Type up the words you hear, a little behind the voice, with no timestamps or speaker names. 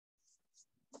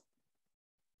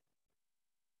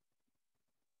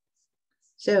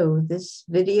So this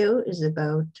video is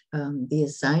about the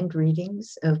assigned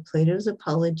readings of Plato's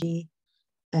Apology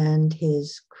and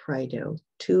his Crito,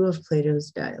 two of Plato's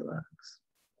dialogues.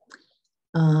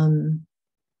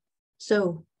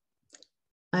 So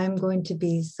I'm going to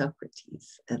be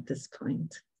Socrates at this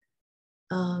point.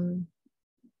 All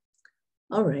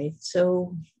right,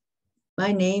 so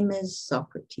my name is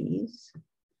Socrates.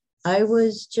 I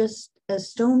was just a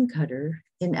stonecutter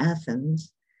in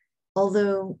Athens,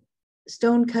 although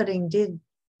stone cutting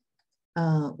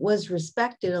was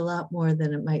respected a lot more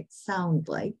than it might sound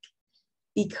like,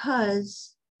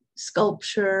 because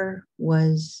sculpture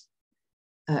was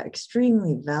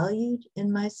extremely valued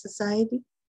in my society.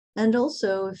 And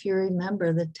also, if you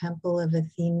remember, the Temple of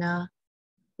Athena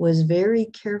was very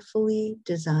carefully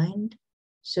designed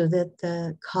so that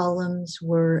the columns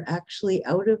were actually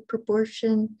out of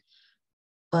proportion,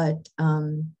 but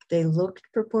they looked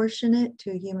proportionate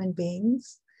to human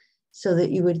beings, so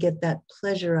that you would get that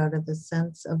pleasure out of the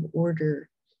sense of order,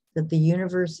 that the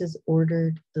universe is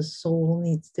ordered, the soul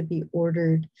needs to be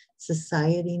ordered,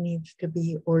 society needs to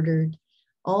be ordered,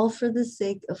 all for the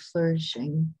sake of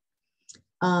flourishing.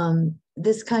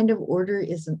 This kind of order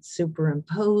isn't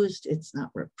superimposed, it's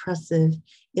not repressive,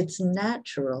 it's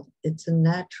natural. It's a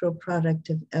natural product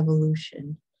of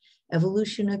evolution.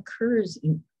 Evolution occurs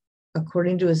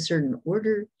according to a certain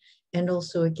order, and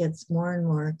also it gets more and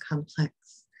more complex.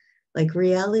 Like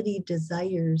reality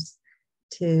desires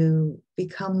to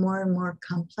become more and more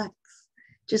complex,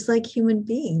 just like human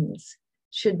beings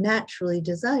should naturally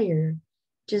desire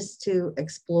just to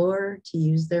explore, to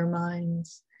use their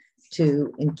minds,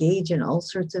 to engage in all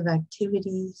sorts of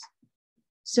activities.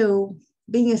 So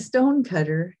being a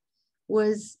stonecutter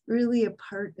was really a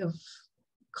part of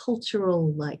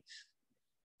cultural life.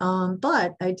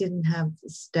 But I didn't have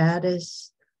the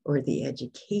status or the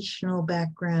educational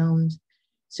background.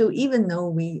 So even though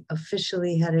we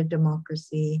officially had a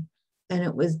democracy and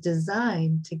it was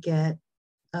designed to get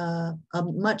a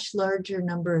much larger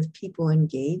number of people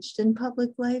engaged in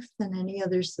public life than any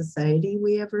other society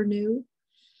we ever knew,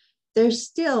 there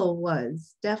still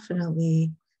was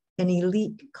definitely an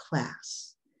elite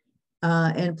class.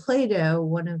 And Plato,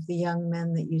 one of the young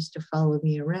men that used to follow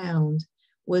me around,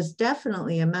 was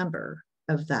definitely a member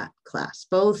of that class.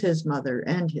 Both his mother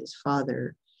and his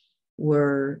father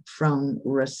were from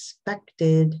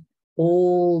respected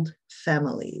old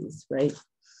families, right?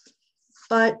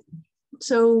 But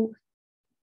so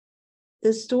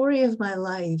the story of my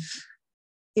life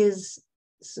is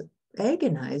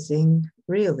agonizing,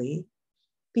 really,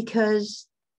 because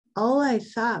all I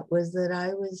thought was that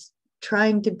I was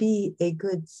trying to be a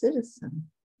good citizen.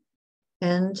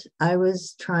 And I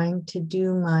was trying to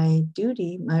do my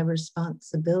duty, my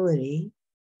responsibility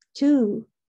to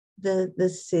the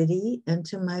city and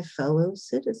to my fellow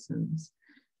citizens.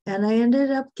 And I ended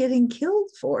up getting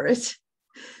killed for it.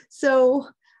 So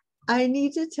I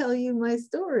need to tell you my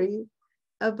story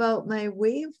about my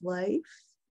way of life.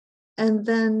 And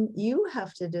then you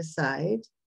have to decide,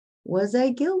 was I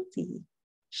guilty?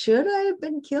 Should I have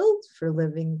been killed for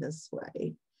living this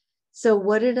way? So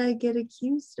what did I get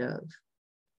accused of?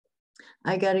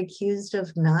 I got accused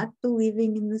of not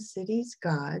believing in the city's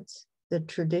gods, the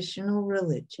traditional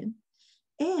religion,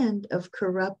 and of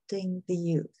corrupting the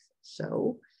youth.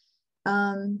 So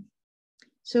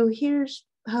here's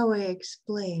how I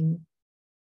explained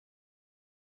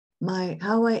my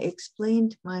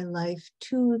life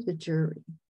to the jury.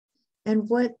 And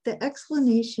what the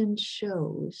explanation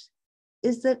shows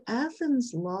is that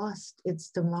Athens lost its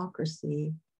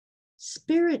democracy,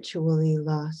 spiritually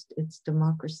lost its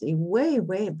democracy way,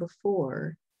 way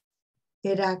before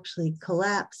it actually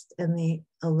collapsed and they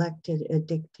elected a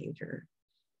dictator.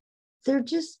 There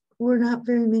just were not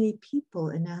very many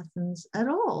people in Athens at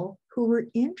all who were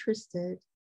interested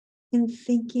in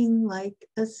thinking like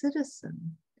a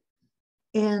citizen.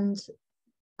 And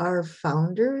our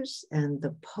founders and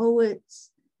the poets,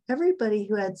 everybody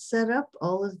who had set up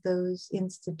all of those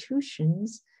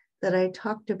institutions that I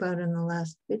talked about in the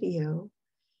last video,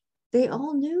 they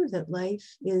all knew that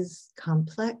life is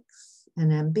complex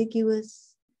and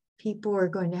ambiguous. People are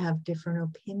going to have different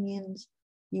opinions.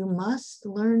 You must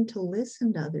learn to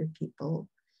listen to other people.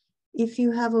 If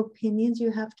you have opinions,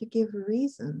 you have to give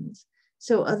reasons.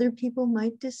 So other people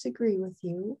might disagree with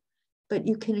you, but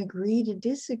you can agree to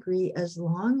disagree as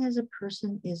long as a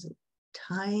person is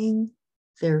tying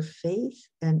their faith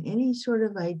and any sort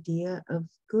of idea of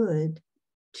good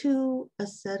to a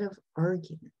set of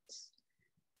arguments.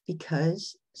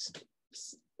 Because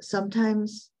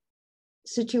sometimes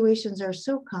situations are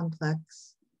so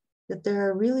complex that there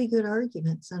are really good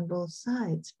arguments on both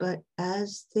sides. But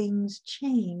as things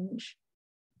change,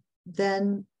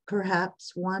 then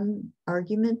perhaps one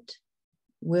argument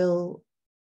will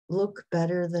look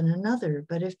better than another.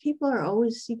 But if people are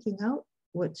always seeking out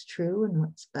what's true and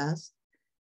what's best,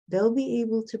 they'll be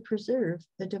able to preserve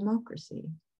the democracy.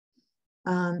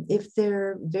 If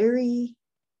they're very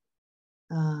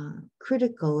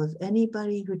critical of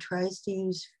anybody who tries to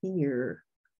use fear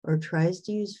or tries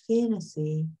to use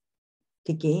fantasy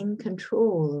to gain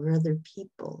control over other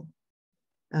people,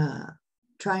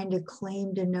 trying to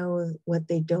claim to know what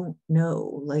they don't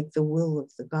know, like the will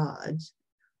of the gods,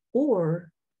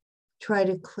 or try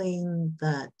to claim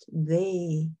that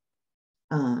they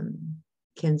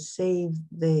can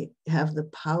they have the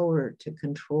power to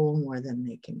control more than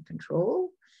they can control,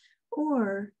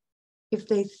 or if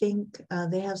they think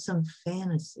they have some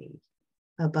fantasy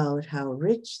about how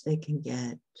rich they can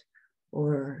get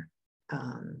or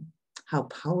how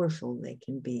powerful they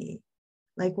can be.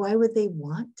 Like, why would they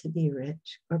want to be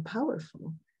rich or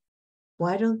powerful?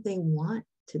 Why don't they want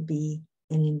to be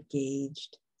an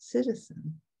engaged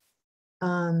citizen?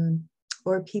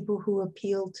 Or people who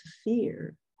appeal to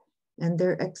fear and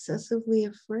they're excessively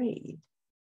afraid.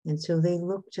 And so they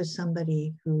look to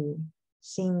somebody who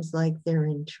seems like they're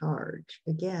in charge.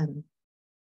 Again,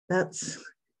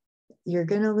 you're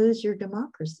going to lose your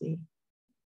democracy.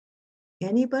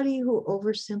 Anybody who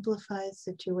oversimplifies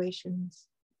situations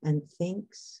and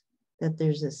thinks that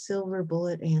there's a silver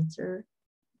bullet answer,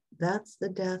 that's the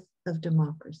death of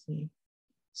democracy.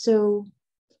 So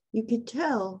you could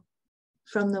tell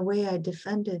from the way I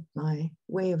defended my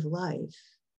way of life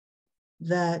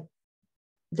that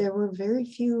there were very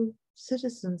few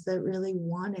citizens that really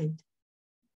wanted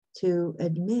to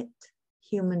admit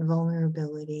human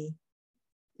vulnerability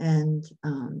and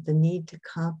the need to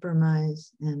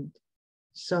compromise and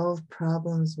solve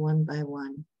problems one by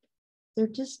one. They're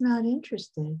just not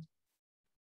interested.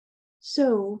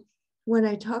 So when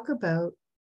I talk about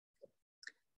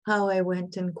how I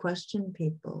went and questioned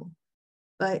people,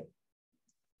 but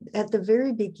at the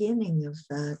very beginning of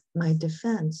that, my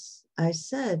defense, I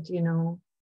said,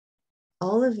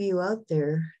 all of you out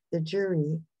there, the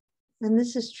jury, and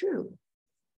this is true,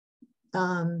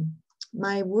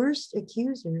 my worst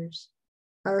accusers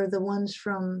are the ones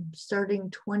from starting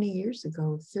 20 years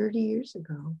ago, 30 years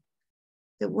ago,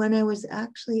 that when I was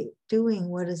actually doing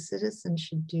what a citizen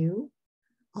should do,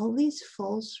 all these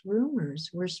false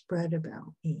rumors were spread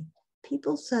about me.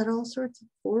 People said all sorts of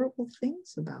horrible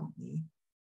things about me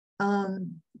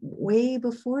way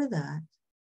before that,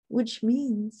 which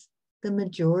means the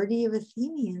majority of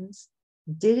Athenians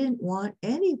didn't want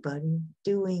anybody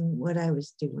doing what I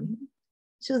was doing.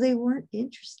 So they weren't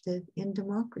interested in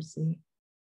democracy.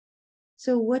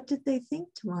 So what did they think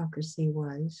democracy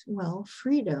was? Well,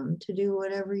 freedom to do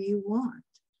whatever you want.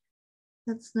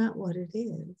 That's not what it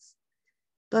is.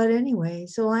 But anyway,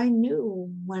 so I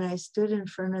knew when I stood in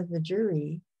front of the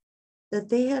jury that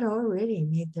they had already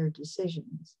made their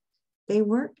decisions. They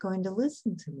weren't going to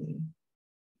listen to me.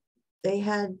 They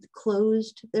had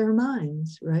closed their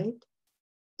minds, right?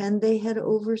 And they had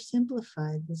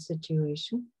oversimplified the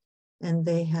situation. And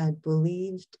they had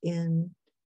believed in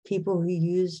people who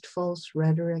used false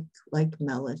rhetoric like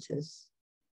Meletus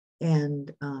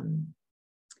and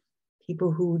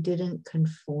people who didn't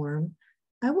conform.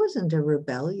 I wasn't a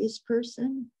rebellious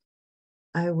person.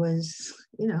 I was,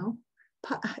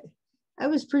 I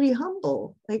was pretty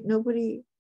humble, like nobody.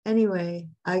 Anyway,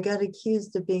 I got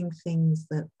accused of being things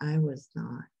that I was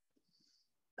not.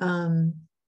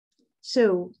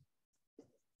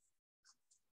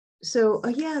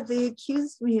 Yeah, they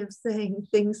accused me of saying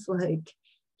things like,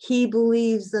 he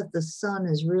believes that the sun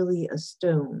is really a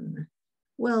stone.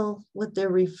 Well, what they're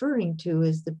referring to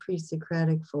is the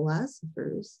pre-Socratic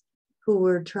philosophers who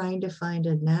were trying to find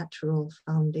a natural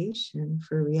foundation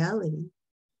for reality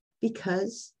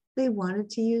because they wanted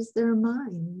to use their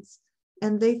minds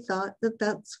and they thought that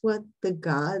that's what the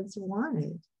gods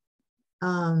wanted.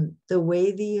 The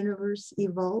way the universe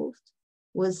evolved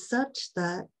was such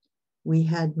that we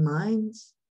had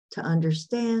minds to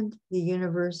understand, the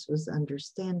universe was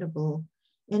understandable.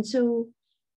 And so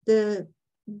the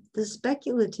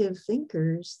speculative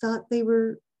thinkers thought they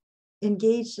were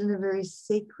engaged in a very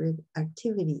sacred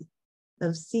activity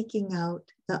of seeking out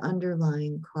the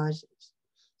underlying causes.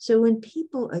 So when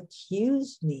people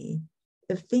accuse me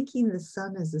of thinking the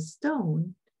sun is a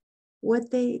stone,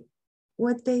 what they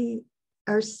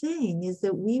are saying is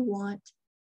that we want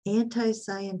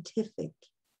anti-scientific,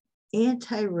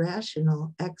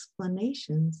 anti-rational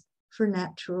explanations for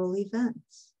natural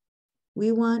events.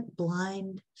 We want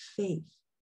blind faith.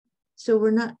 So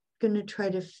we're not going to try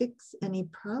to fix any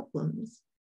problems.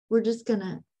 We're just going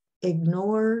to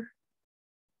ignore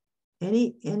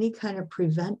any kind of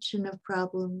prevention of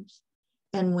problems.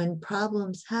 And when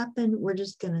problems happen, we're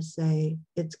just going to say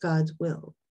it's God's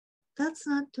will. That's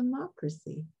not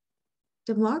democracy.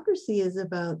 Democracy is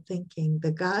about thinking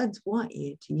the gods want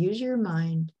you to use your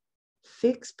mind,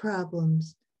 fix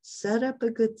problems, set up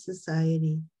a good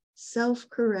society,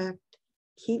 self-correct,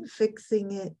 keep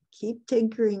fixing it, keep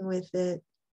tinkering with it,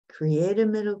 create a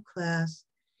middle class.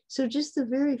 So just the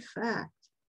very fact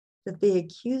that they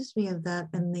accused me of that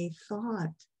and they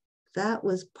thought that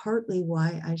was partly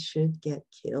why I should get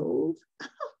killed.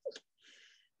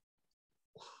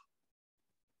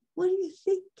 What are you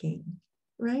thinking,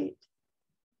 right?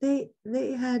 They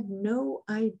had no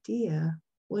idea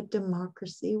what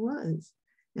democracy was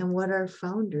and what our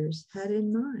founders had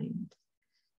in mind.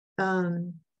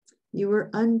 You were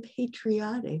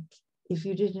unpatriotic if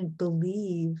you didn't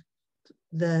believe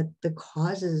that the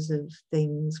causes of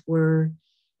things were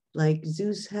like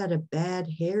Zeus had a bad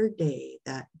hair day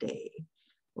that day,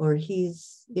 or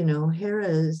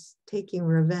Hera's taking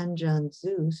revenge on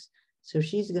Zeus, so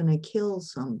she's going to kill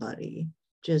somebody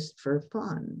just for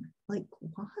fun. Like,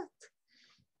 what?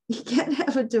 You can't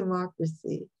have a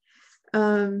democracy.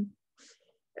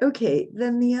 Okay,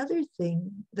 then the other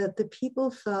thing that the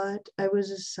people thought I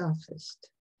was a sophist,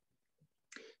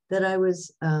 that I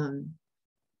was,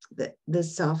 the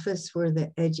sophists were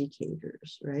the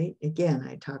educators, right? Again,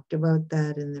 I talked about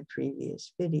that in the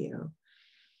previous video.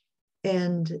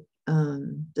 And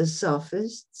the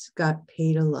sophists got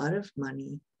paid a lot of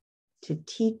money to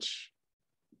teach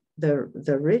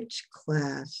the rich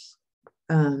class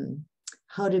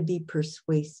how to be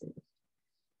persuasive.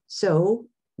 So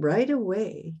right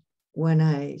away, when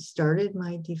I started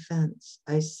my defense,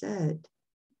 I said,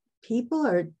 people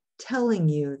are telling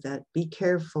you that be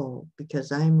careful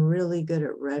because I'm really good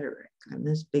at rhetoric. I'm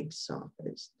this big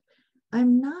sophist.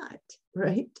 I'm not,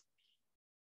 right?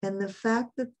 And the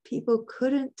fact that people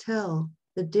couldn't tell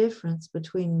the difference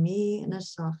between me and a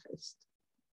sophist,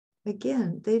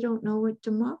 again, they don't know what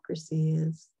democracy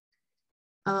is,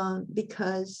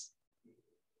 because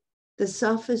the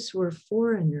sophists were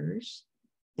foreigners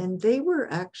and they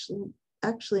were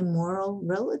actually moral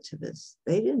relativists.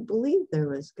 They didn't believe there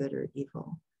was good or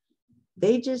evil.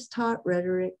 They just taught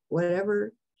rhetoric,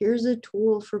 whatever. Here's a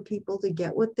tool for people to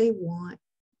get what they want.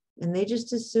 And they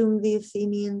just assumed the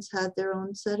Athenians had their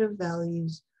own set of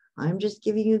values. I'm just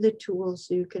giving you the tools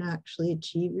so you can actually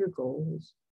achieve your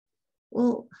goals.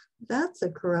 Well, that's a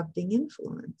corrupting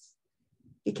influence,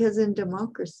 because in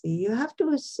democracy, you have to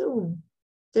assume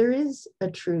there is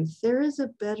a truth. There is a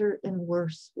better and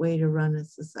worse way to run a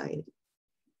society.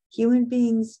 Human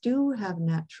beings do have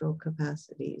natural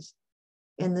capacities,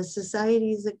 and the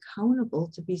society is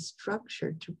accountable to be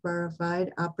structured to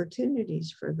provide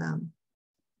opportunities for them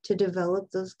to develop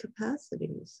those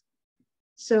capacities.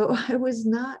 So I was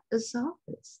not a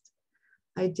sophist.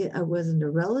 I wasn't a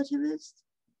relativist.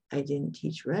 I didn't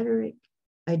teach rhetoric.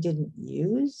 I didn't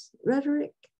use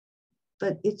rhetoric,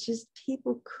 but it's just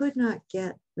people could not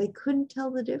get, they couldn't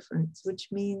tell the difference, which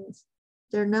means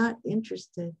they're not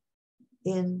interested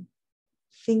in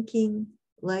thinking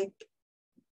like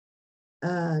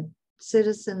a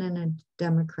citizen in a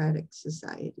democratic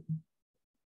society.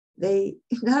 They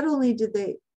not only did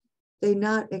they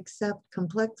not accept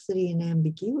complexity and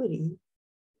ambiguity,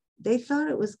 they thought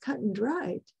it was cut and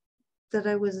dried that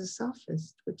I was a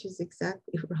sophist, which is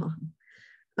exactly wrong.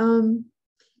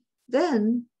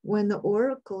 Then when the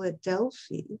oracle at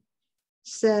Delphi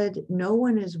said, no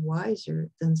one is wiser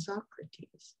than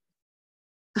Socrates,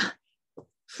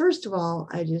 first of all,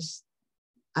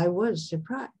 I was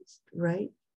surprised, right?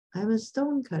 I'm a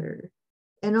stonecutter,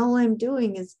 and all I'm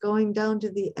doing is going down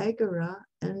to the agora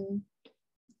and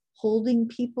holding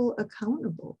people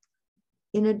accountable.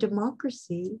 In a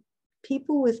democracy,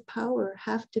 people with power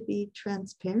have to be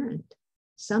transparent.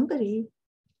 Somebody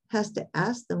has to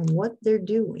ask them what they're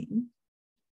doing,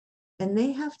 and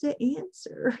they have to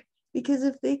answer, because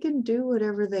if they can do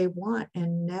whatever they want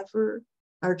and never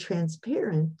are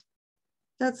transparent,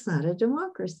 that's not a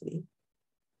democracy.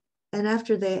 And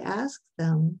after they ask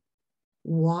them,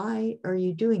 why are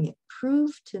you doing it?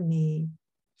 Prove to me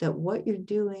that what you're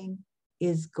doing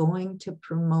is going to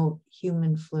promote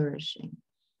human flourishing,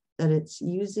 that it's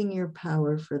using your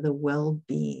power for the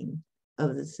well-being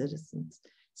of the citizens.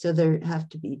 So they have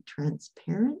to be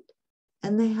transparent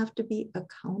and they have to be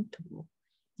accountable.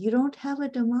 You don't have a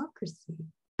democracy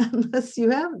unless you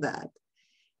have that.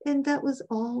 And that was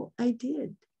all I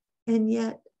did. And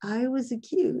yet I was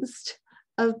accused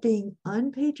of being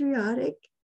unpatriotic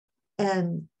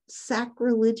and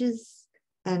sacrilegious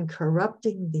and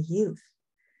corrupting the youth.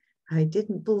 I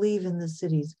didn't believe in the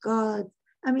city's gods.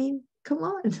 I mean, Come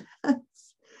on.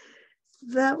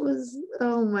 That was,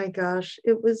 oh my gosh,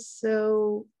 it was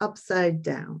so upside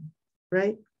down,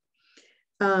 right?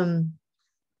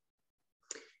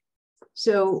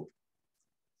 So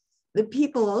the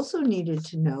people also needed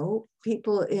to know,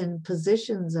 people in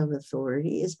positions of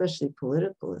authority, especially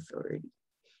political authority,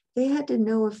 they had to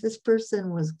know if this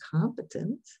person was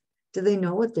competent. Do they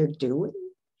know what they're doing?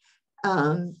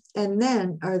 And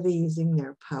then, are they using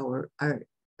their power?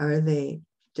 Do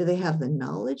they have the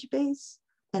knowledge base?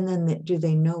 And then do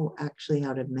they know actually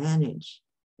how to manage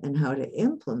and how to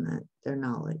implement their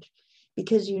knowledge?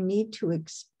 Because you need to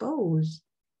expose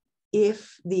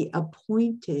if the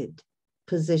appointed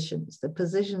positions, the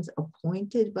positions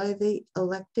appointed by the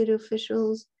elected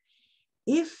officials,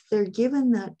 if they're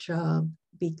given that job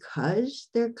because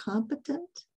they're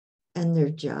competent and they're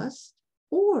just,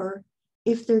 or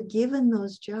if they're given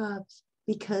those jobs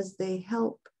because they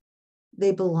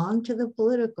belong to the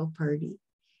political party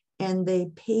and they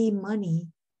pay money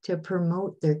to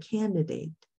promote their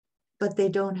candidate, but they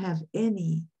don't have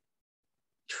any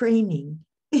training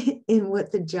in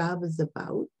what the job is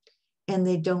about, and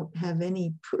they don't have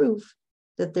any proof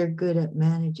that they're good at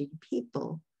managing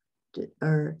people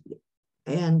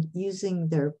and using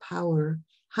their power,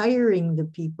 hiring the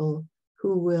people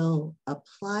who will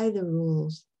apply the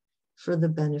rules for the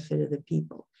benefit of the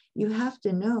people. You have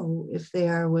to know if they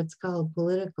are what's called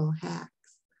political hacks,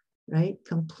 right?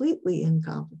 Completely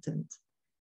incompetent,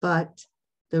 but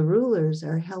the rulers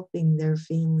are helping their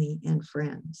family and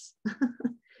friends.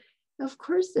 Of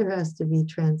course, there has to be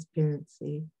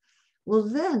transparency. Well,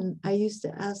 then I used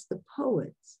to ask the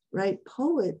poets, right?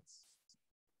 Poets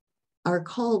are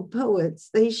called poets.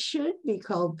 They should be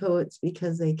called poets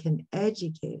because they can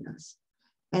educate us.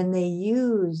 And they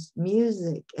use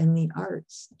music and the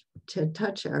arts to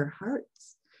touch our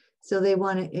hearts. So they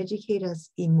want to educate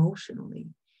us emotionally.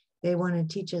 They want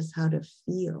to teach us how to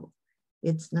feel.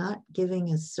 It's not giving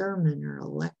a sermon or a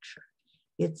lecture.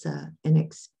 It's an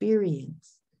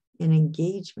experience, an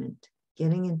engagement,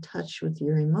 getting in touch with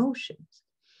your emotions.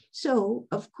 So,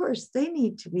 of course, they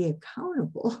need to be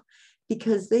accountable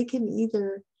because they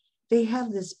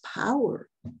have this power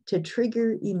to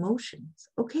trigger emotions.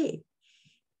 Okay,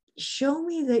 show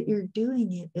me that you're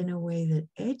doing it in a way that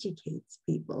educates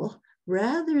people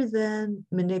rather than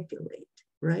manipulate,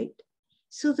 right?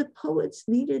 So the poets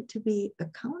needed to be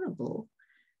accountable.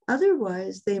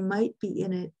 Otherwise, they might be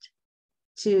in it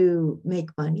to make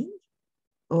money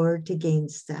or to gain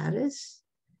status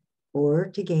or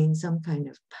to gain some kind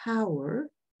of power.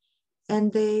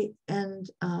 And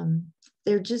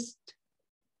they're just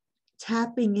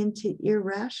tapping into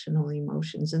irrational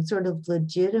emotions and sort of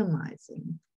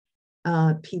legitimizing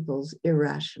people's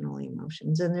irrational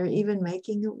emotions, and they're even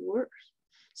making it worse.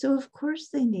 So of course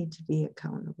they need to be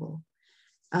accountable,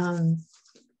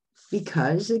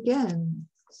 because again,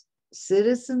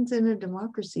 citizens in a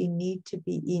democracy need to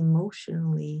be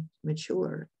emotionally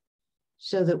mature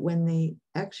so that when they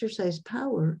exercise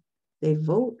power, they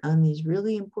vote on these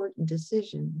really important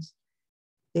decisions,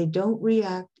 they don't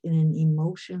react in an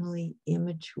emotionally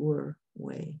immature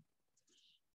way.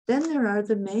 Then there are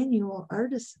the manual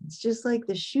artisans, just like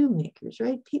the shoemakers,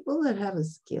 right? People that have a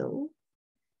skill,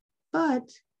 but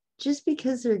just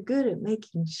because they're good at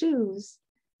making shoes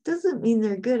doesn't mean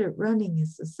they're good at running a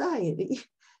society.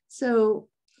 So,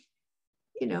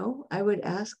 I would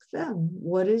ask them,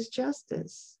 what is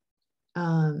justice?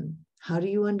 How do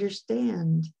you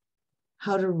understand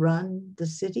how to run the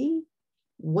city?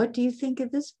 What do you think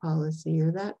of this policy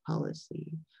or that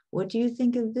policy? What do you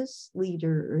think of this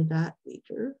leader or that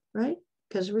leader, right?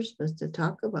 Because we're supposed to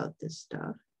talk about this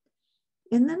stuff.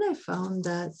 And then I found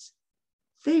that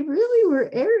they really were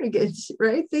arrogant,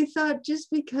 right? They thought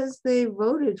just because they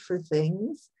voted for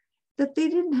things that they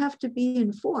didn't have to be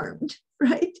informed,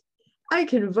 right? I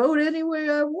can vote any way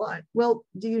I want. Well,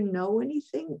 do you know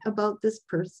anything about this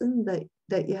person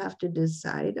that you have to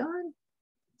decide on?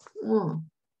 Oh.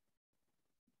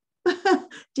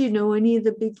 Do you know any of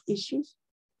the big issues?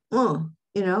 Oh,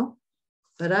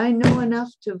 but I know enough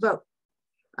to vote.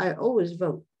 I always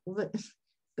vote. But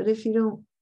if you don't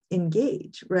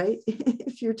engage, right?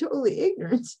 If you're totally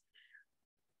ignorant,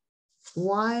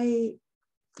 why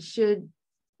should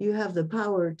you have the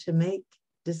power to make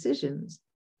decisions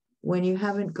when you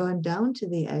haven't gone down to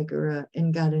the agora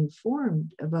and got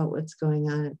informed about what's going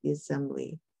on at the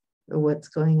assembly or what's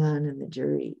going on in the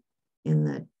jury, in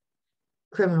the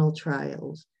criminal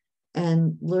trials,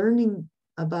 and learning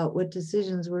about what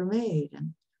decisions were made?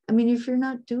 And I mean, if you're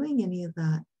not doing any of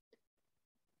that,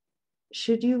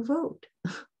 should you vote?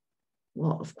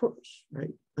 Well, of course,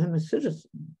 right? I'm a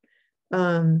citizen.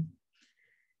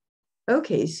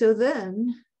 Okay, so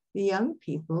then the young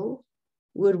people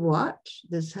would watch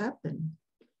this happen.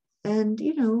 And,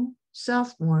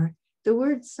 sophomore, the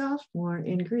word sophomore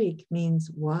in Greek means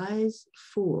wise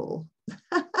fool.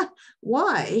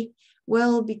 Why?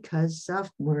 Well, because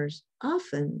sophomores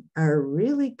often are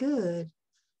really good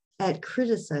at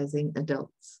criticizing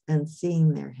adults and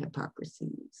seeing their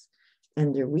hypocrisies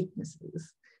and their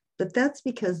weaknesses. But that's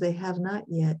because they have not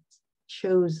yet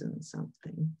chosen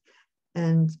something.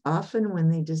 And often when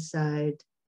they decide,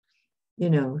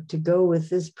 to go with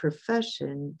this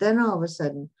profession, then all of a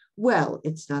sudden, well,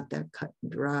 it's not that cut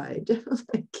and dried.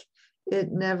 Like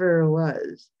it never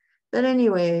was. But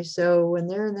anyway, so when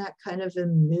they're in that kind of a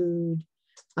mood,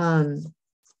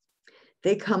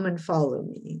 they come and follow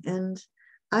me. And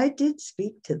I did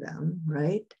speak to them,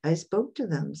 right? I spoke to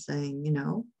them saying, you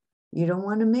don't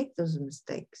want to make those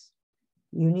mistakes.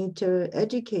 You need to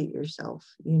educate yourself.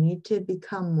 You need to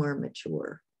become more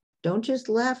mature. Don't just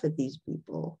laugh at these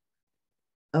people.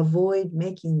 Avoid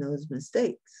making those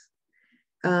mistakes.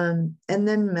 And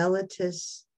then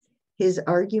Meletus, his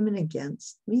argument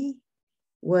against me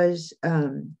was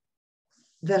that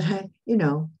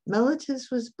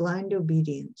Meletus was blind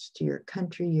obedience to your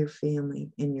country, your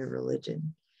family, and your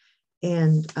religion,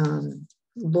 and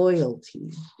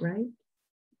loyalty, right?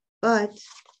 But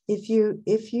if you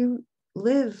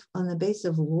live on the base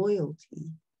of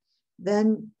loyalty,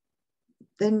 then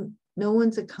no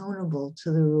one's accountable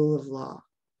to the rule of law.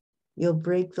 You'll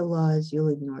break the laws, you'll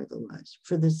ignore the laws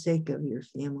for the sake of your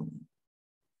family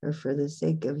or for the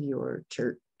sake of your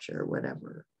church or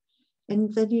whatever.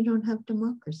 And then you don't have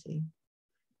democracy.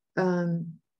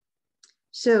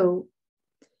 So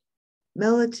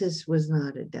Meletus was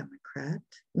not a Democrat,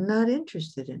 not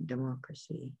interested in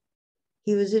democracy.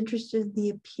 He was interested in the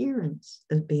appearance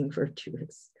of being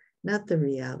virtuous, not the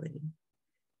reality.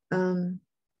 And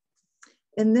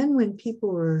then when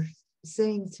people were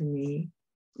saying to me,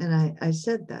 and I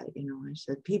said that, I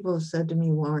said, people have said to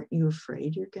me, well, aren't you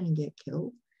afraid you're going to get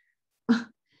killed?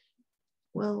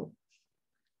 Well,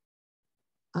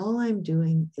 all I'm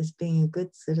doing is being a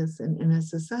good citizen in a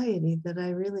society that I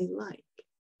really like,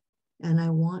 and I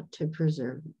want to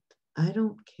preserve it. I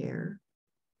don't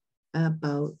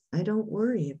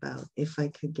worry about if I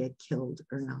could get killed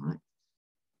or not.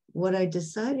 What I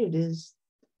decided is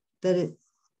that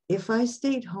if I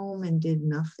stayed home and did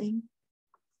nothing,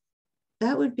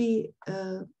 that would be,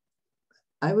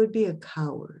 I would be a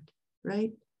coward,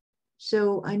 right?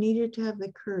 So I needed to have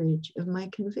the courage of my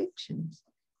convictions.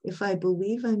 If I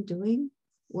believe I'm doing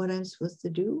what I'm supposed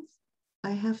to do,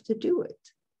 I have to do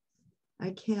it. I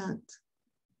can't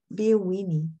be a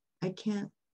weenie. I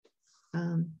can't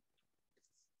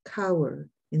cower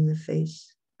in the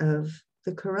face of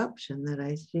the corruption that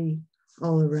I see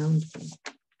all around me.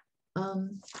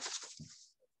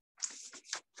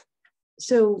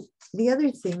 So the other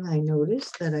thing I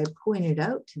noticed that I pointed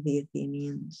out to the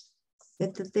Athenians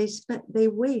is that they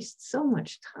waste so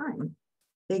much time.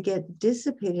 They get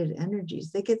dissipated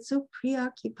energies. They get so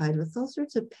preoccupied with all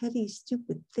sorts of petty,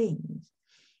 stupid things.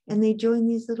 And they join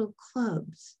these little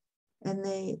clubs and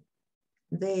they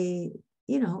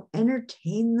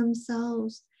entertain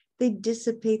themselves. They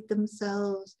dissipate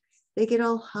themselves. They get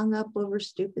all hung up over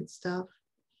stupid stuff.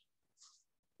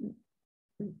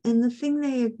 And the thing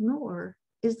they ignore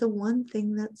is the one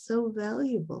thing that's so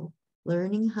valuable,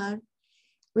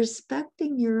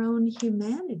 respecting your own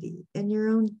humanity and your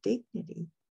own dignity.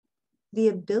 The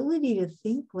ability to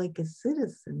think like a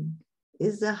citizen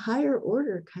is a higher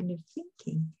order kind of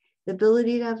thinking, the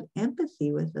ability to have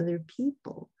empathy with other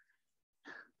people.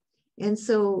 And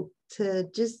so to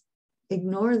just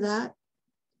ignore that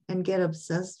and get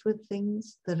obsessed with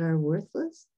things that are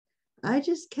worthless, I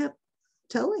just kept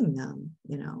telling them,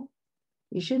 you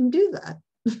shouldn't do that.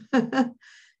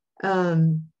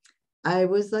 I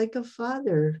was like a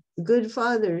father. Good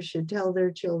fathers should tell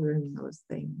their children those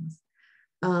things.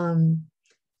 And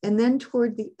then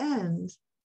toward the end,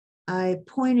 I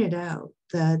pointed out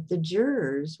that the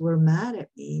jurors were mad at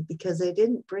me because I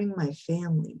didn't bring my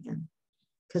family in.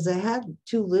 Because I had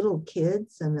two little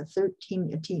kids and a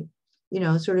teen,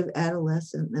 sort of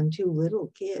adolescent and two little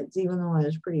kids, even though I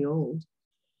was pretty old.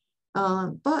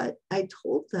 But I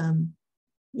told them,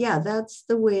 yeah, that's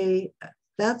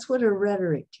what a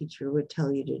rhetoric teacher would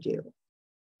tell you to do.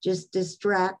 Just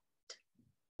distract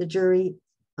the jury,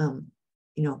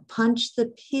 punch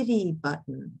the pity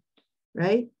button,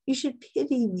 right? You should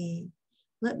pity me,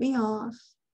 let me off,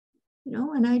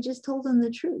 and I just told them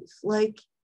the truth. Like,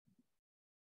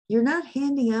 you're not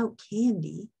handing out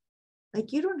candy.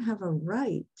 Like, you don't have a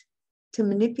right to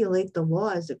manipulate the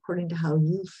laws according to how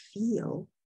you feel.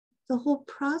 The whole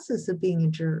process of being a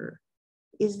juror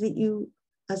is that you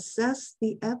assess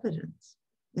the evidence.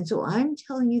 And so I'm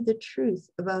telling you the truth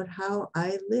about how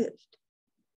I lived.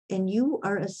 And you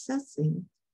are assessing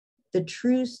the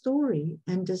true story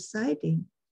and deciding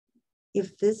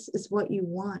if this is what you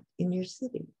want in your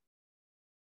city.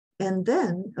 And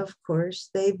then, of course,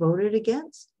 they voted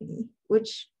against me,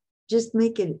 which just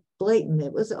make it blatant.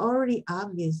 It was already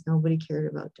obvious nobody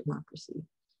cared about democracy.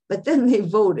 But then they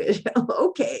voted,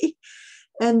 okay.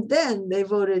 And then they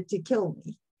voted to kill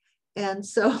me. And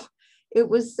so it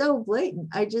was so blatant.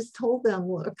 I just told them,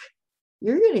 look,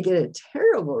 you're going to get a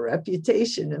terrible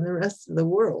reputation in the rest of the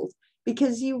world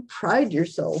because you pride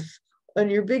yourself on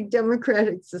your big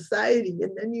democratic society,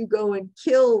 and then you go and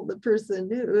kill the person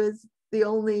who is the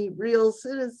only real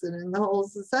citizen in the whole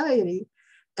society.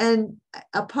 And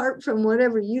apart from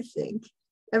whatever you think,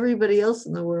 everybody else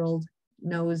in the world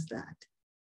knows that.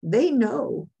 They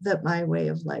know that my way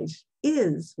of life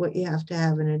is what you have to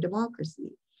have in a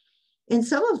democracy. And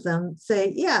some of them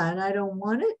say, yeah, and I don't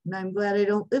want it, and I'm glad I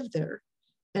don't live there.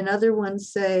 And other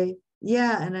ones say,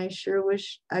 yeah, and I sure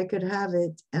wish I could have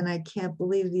it, and I can't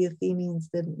believe the Athenians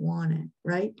didn't want it,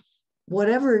 right?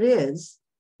 Whatever it is,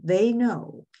 they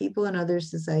know, people in other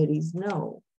societies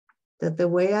know that the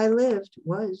way I lived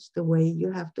was the way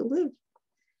you have to live.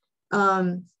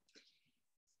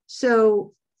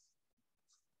 So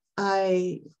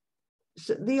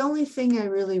the only thing I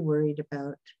really worried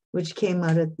about, which came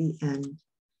out at the end,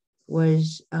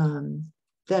 was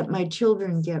that my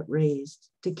children get raised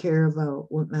to care about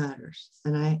what matters.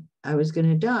 And I was going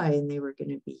to die and they were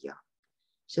going to be young.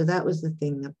 So that was the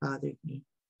thing that bothered me.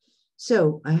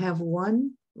 So I have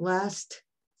one last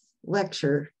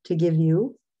lecture to give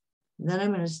you. Then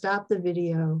I'm going to stop the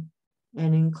video,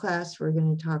 and in class we're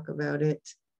going to talk about it.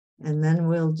 And then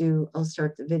I'll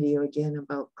start the video again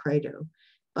about Crito.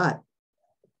 But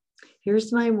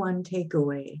here's my one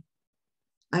takeaway.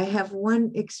 I have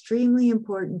one extremely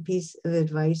important piece of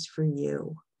advice for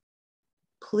you.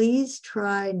 Please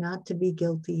try not to be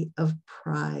guilty of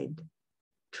pride.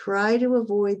 Try to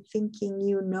avoid thinking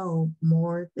you know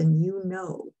more than you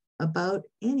know about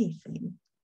anything.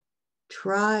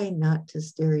 Try not to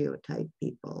stereotype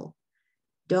people.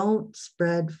 Don't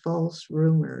spread false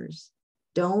rumors.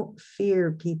 Don't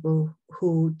fear people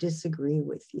who disagree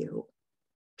with you.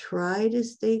 Try to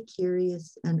stay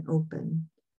curious and open.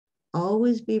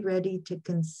 Always be ready to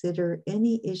consider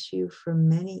any issue from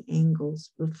many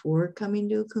angles before coming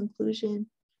to a conclusion.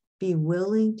 Be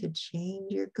willing to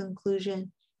change your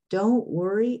conclusion. Don't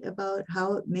worry about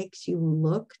how it makes you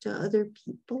look to other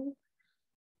people.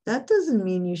 That doesn't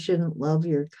mean you shouldn't love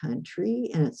your country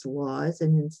and its laws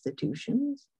and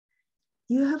institutions.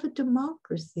 You have a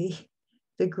democracy,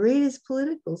 the greatest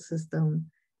political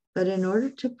system. But in order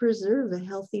to preserve a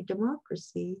healthy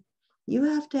democracy, you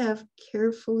have to have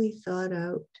carefully thought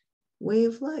out way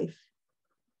of life.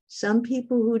 Some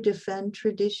people who defend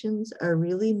traditions are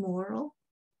really moral,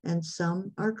 and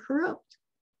some are corrupt.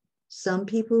 Some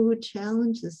people who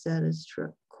challenge the status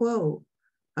quo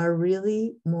are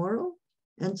really moral,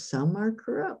 and some are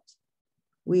corrupt.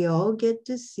 We all get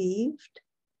deceived,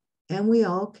 and we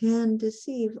all can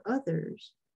deceive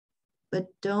others. But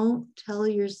don't tell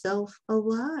yourself a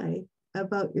lie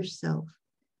about yourself,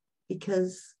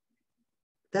 because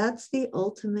that's the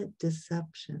ultimate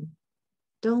deception.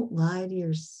 Don't lie to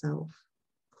yourself.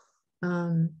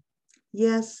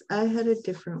 Yes, I had a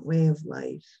different way of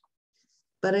life,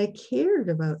 but I cared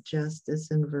about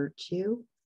justice and virtue,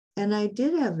 and I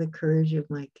did have the courage of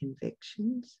my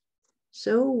convictions.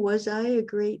 So was I a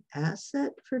great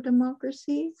asset for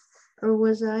democracy, or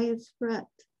was I a threat?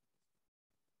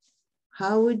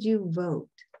 How would you vote?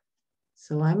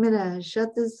 So I'm going to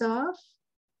shut this off,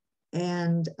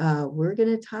 and we're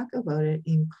going to talk about it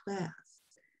in class.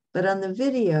 But on the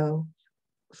video,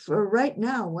 for right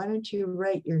now, why don't you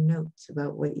write your notes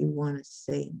about what you want to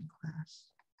say in class?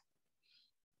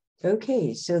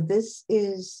 Okay, so this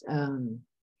is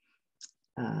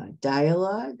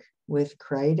dialogue with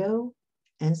Crito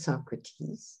and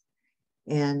Socrates.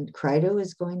 And Crito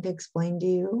is going to explain to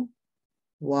you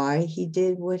why he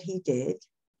did what he did,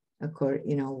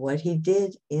 what he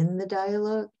did in the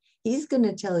dialogue. He's going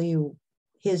to tell you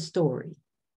his story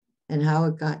and how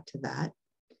it got to that.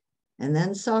 And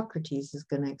then Socrates is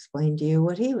going to explain to you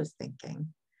what he was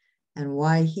thinking and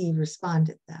why he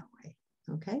responded that way.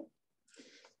 Okay?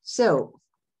 So,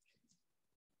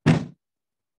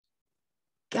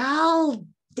 God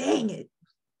dang it,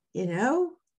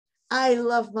 I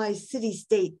love my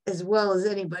city-state as well as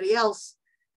anybody else.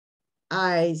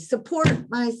 I support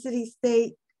my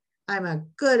city-state. I'm a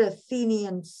good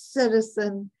Athenian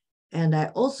citizen, and I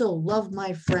also love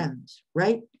my friends,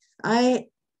 right? I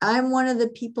I'm one of the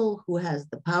people who has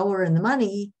the power and the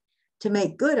money to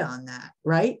make good on that,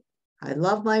 right? I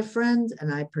love my friends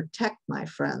and I protect my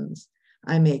friends.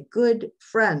 I'm a good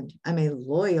friend. I'm a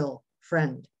loyal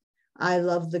friend. I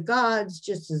love the gods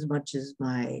just as much as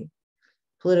my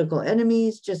political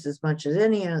enemies, just as much as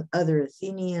any other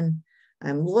Athenian.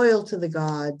 I'm loyal to the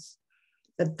gods.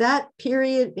 But that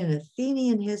period in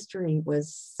Athenian history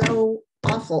was so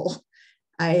awful.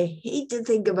 I hate to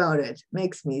think about it. It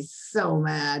makes me so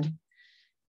mad.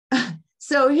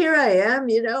 So here I am,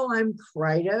 I'm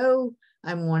Crito.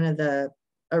 I'm one of the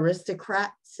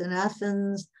aristocrats in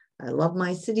Athens. I love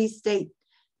my city-state,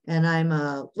 and I'm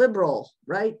a liberal,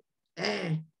 right?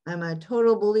 I'm a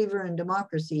total believer in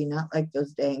democracy, not like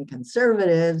those dang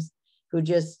conservatives who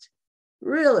just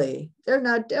really, they're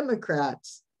not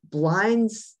Democrats.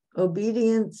 Blind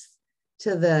obedience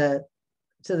to the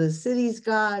city's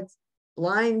gods,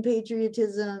 blind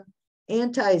patriotism,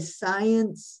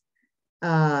 anti-science,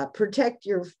 protect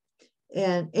your,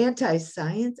 and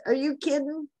anti-science. Are you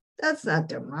kidding? That's not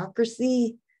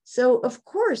democracy. So of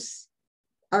course,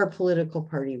 our political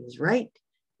party was right.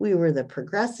 We were the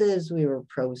progressives, we were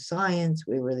pro-science,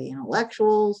 we were the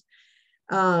intellectuals.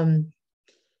 But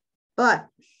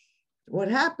what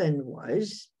happened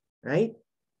was, right,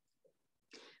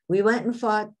 we went and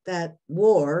fought that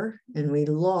war and we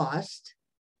lost.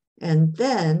 And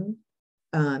then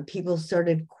people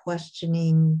started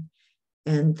questioning.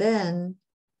 And then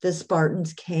the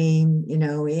Spartans came,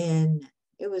 in.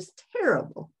 It was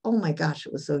terrible. Oh my gosh,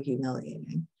 it was so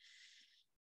humiliating.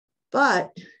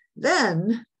 But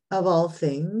then, of all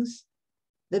things,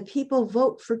 the people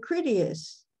vote for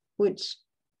Critias, which,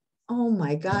 oh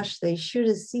my gosh, they should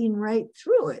have seen right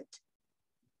through it.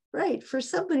 Right, for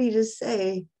somebody to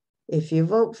say, if you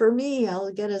vote for me,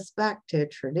 I'll get us back to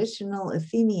traditional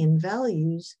Athenian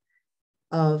values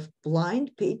of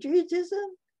blind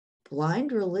patriotism,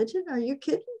 blind religion. Are you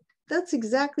kidding? That's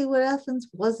exactly what Athens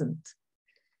wasn't.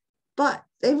 But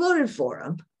they voted for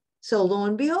him. So lo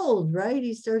and behold, right,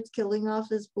 he starts killing off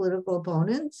his political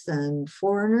opponents and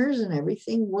foreigners and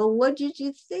everything. Well, what did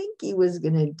you think he was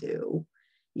going to do?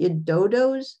 You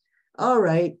dodos? All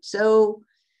right, so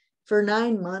for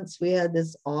 9 months, we had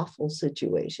this awful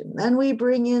situation. Then we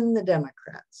bring in the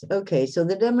Democrats. Okay, so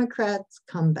the Democrats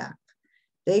come back.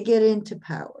 They get into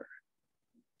power.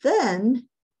 Then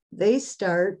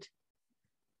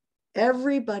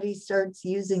everybody starts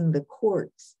using the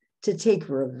courts to take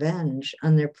revenge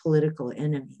on their political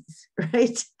enemies,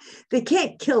 right? They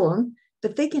can't kill them,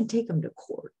 but they can take them to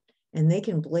court and they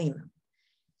can blame them.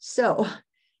 So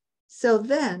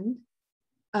then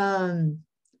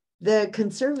the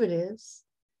conservatives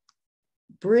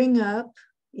bring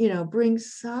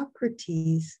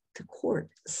Socrates to court.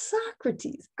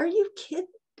 Socrates, are you kidding?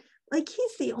 Like,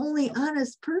 he's the only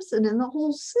honest person in the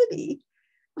whole city.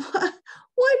 Why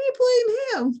do you blame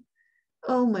him?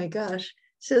 Oh my gosh.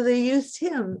 So they used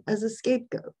him as a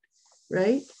scapegoat,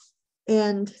 right?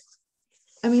 And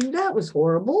I mean, that was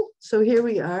horrible. So here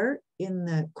we are in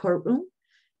the courtroom,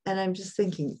 and I'm just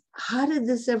thinking, how did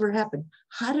this ever happen?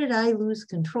 How did I lose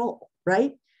control,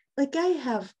 right? Like, I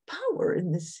have power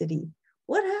in this city.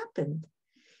 What happened?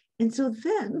 And so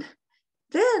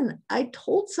then I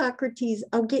told Socrates,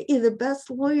 I'll get you the best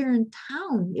lawyer in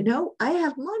town. I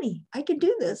have money. I can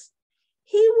do this.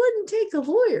 He wouldn't take a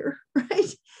lawyer,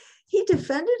 right? He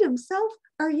defended himself.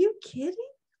 Are you kidding?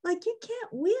 Like, you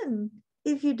can't win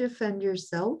if you defend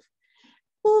yourself.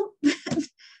 Well,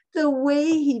 the way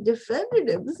he defended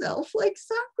himself, like,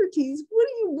 Socrates, what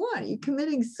do you want? Are you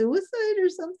committing suicide or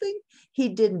something? He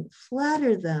didn't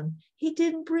flatter them. He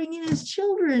didn't bring in his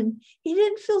children. He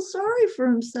didn't feel sorry for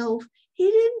himself.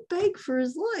 He didn't beg for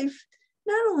his life.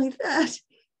 Not only that,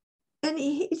 and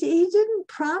he didn't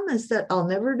promise that I'll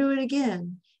never do it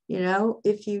again.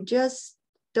 If you just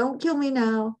don't kill me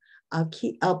now,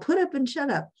 I'll put up and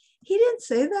shut up. He didn't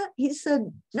say that. He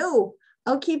said, no,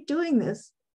 I'll keep doing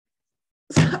this.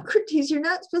 Socrates, you're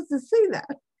not supposed to say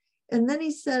that. And then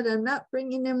he said, I'm not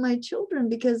bringing in my children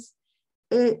because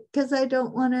I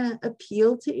don't want to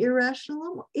appeal to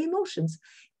irrational emotions.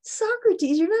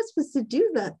 Socrates, you're not supposed to do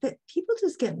that. That people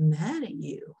just get mad at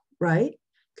you, right?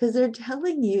 Because you're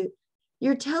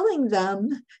telling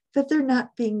them that they're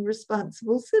not being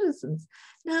responsible citizens.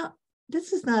 Now,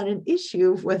 this is not an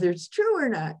issue of whether it's true or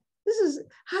not. This is,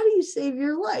 how do you save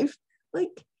your life?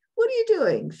 Like, what are you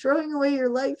doing? Throwing away your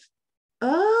life?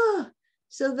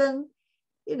 So then,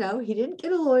 he didn't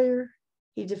get a lawyer.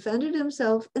 He defended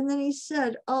himself. And then he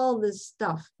said all this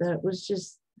stuff that was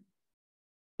just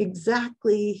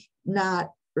exactly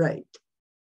not right.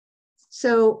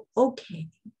 So, okay,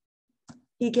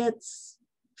 he gets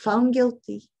found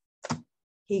guilty.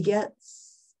 he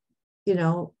gets,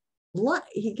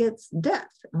 he gets death.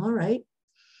 All right.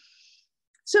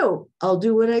 So I'll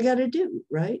do what I got to do,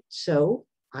 right? So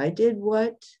I did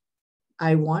what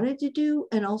I wanted to do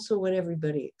and also what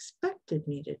everybody expected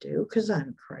me to do, because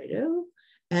I'm Crito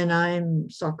and I'm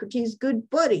Socrates' good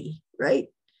buddy, right?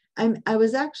 I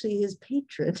was actually his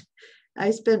patron.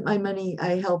 I spent my money,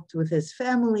 I helped with his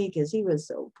family because he was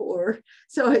so poor.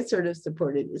 So I sort of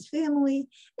supported his family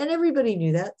and everybody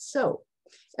knew that. So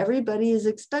everybody is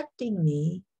expecting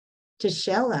me to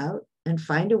shell out and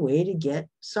find a way to get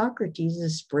Socrates to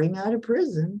spring out of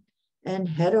prison and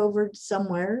head over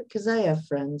somewhere because I have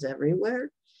friends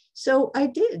everywhere. So I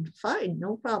did, fine,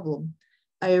 no problem.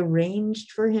 I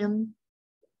arranged for him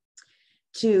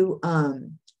to,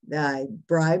 I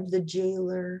bribed the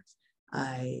jailer.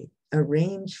 I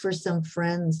arranged for some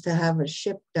friends to have a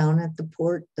ship down at the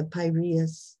port, the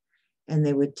Piraeus, and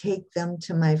they would take them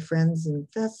to my friends in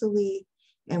Thessaly,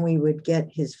 and we would get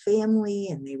his family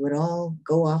and they would all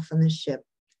go off on the ship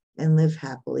and live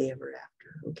happily ever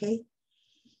after, okay?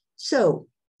 So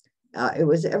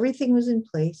everything was in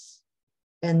place.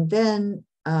 And then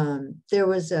there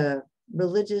was a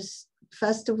religious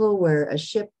festival where a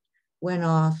ship went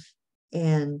off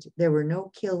and there were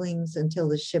no killings until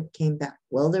the ship came back.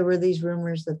 Well, there were these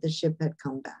rumors that the ship had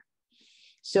come back.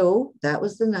 So that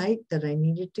was the night that I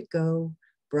needed to go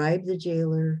bribe the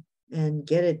jailer and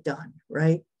get it done,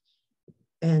 right?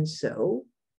 And so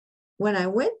when I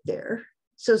went there,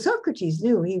 so Socrates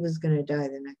knew he was going to die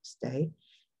the next day.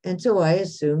 And so I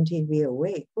assumed he'd be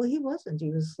awake. Well, he wasn't.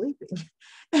 He was sleeping.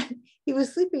 He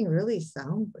was sleeping really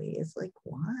soundly. It's like,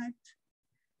 what?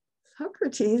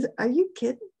 Socrates, are you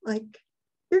kidding? Like,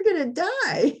 you're going to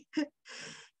die.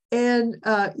 And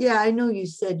yeah, I know you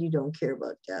said you don't care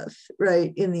about death,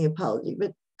 right, in the apology,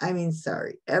 but I mean,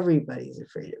 sorry, everybody's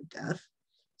afraid of death.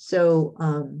 So,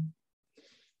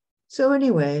 so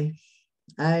anyway,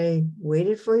 I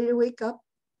waited for you to wake up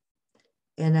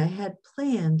and I had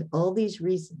planned all these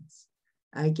reasons.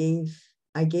 I gave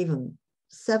him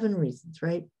 7 reasons,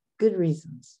 right? Good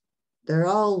reasons. They're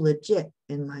all legit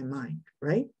in my mind,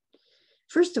 right?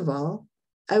 First of all,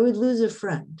 I would lose a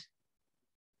friend.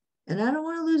 And I don't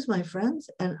want to lose my friends.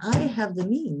 And I have the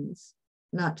means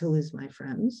not to lose my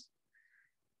friends.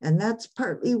 And that's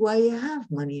partly why you have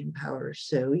money and power,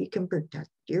 so you can protect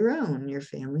your own, your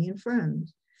family and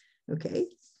friends. Okay.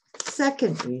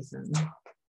 Second reason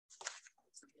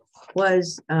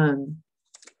was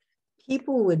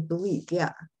people would believe,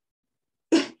 yeah.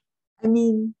 I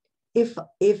mean, if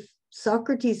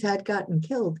Socrates had gotten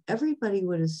killed, everybody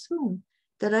would assume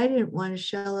that I didn't want to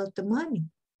shell out the money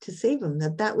to save him,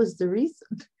 that was the reason.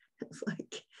 It's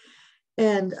like,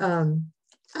 and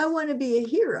I want to be a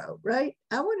hero, right?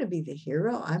 I want to be the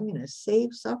hero. I'm going to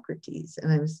save Socrates.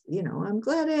 And I'm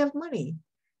glad I have money.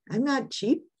 I'm not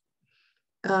cheap.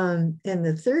 And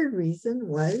the third reason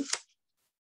was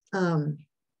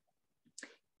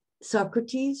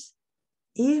Socrates,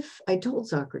 I told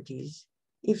Socrates,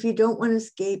 if you don't want to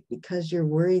escape because you're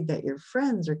worried that your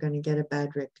friends are going to get a bad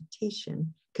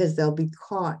reputation because they'll be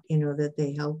caught, that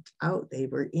they helped out, they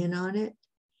were in on it,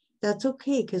 that's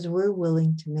okay, because we're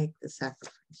willing to make the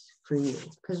sacrifice for you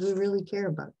because we really care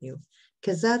about you,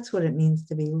 because that's what it means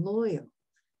to be loyal,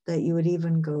 that you would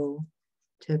even go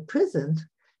to prison,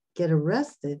 get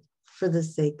arrested for the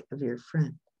sake of your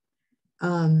friend.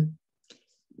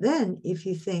 Then if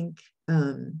you think,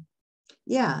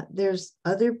 yeah, there's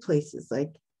other places, like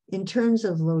in terms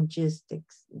of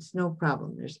logistics, it's no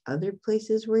problem. There's other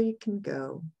places where you can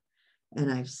go.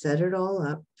 And I've set it all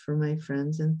up for my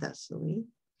friends in Thessaly.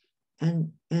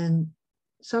 And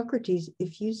Socrates,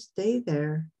 if you stay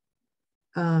there,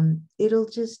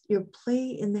 you'll play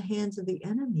in the hands of the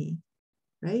enemy,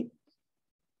 right?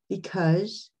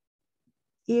 Because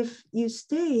if you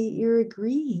stay, you're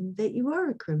agreeing that you are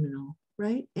a criminal,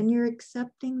 right? And you're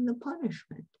accepting the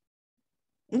punishment.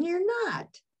 And you're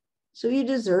not. So you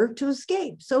deserve to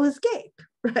escape. So escape,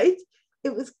 right?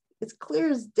 It's clear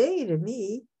as day to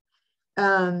me.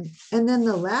 And then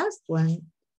the last one,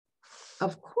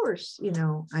 of course,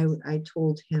 I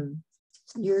told him,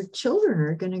 your children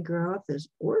are going to grow up as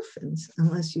orphans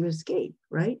unless you escape,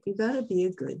 right? You got to be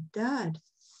a good dad.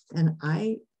 And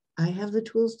I have the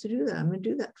tools to do that. I'm going to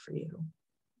do that for you.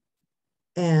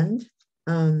 And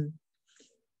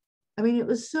it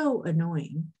was so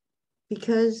annoying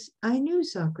because I knew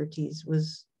Socrates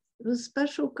was a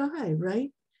special guy,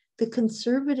 right? The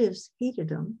conservatives hated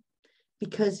him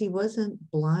because he wasn't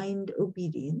blind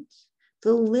obedience.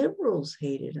 The liberals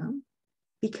hated him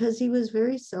because he was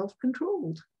very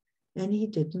self-controlled and he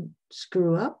didn't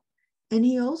screw up. And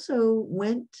he also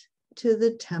went to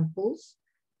the temples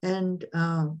and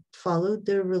followed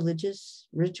their religious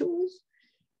rituals.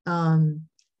 And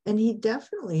he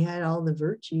definitely had all the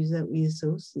virtues that we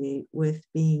associate with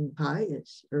being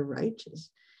pious or righteous.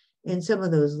 And some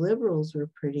of those liberals were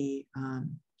pretty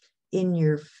in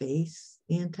your face,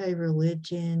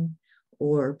 anti-religion,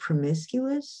 or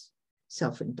promiscuous,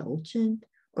 self-indulgent,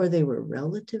 or they were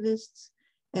relativists.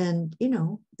 And, you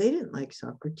know, they didn't like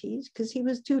Socrates because he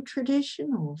was too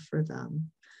traditional for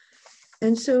them.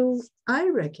 And so I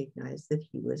recognized that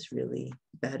he was really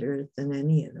better than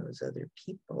any of those other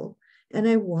people. And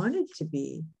I wanted to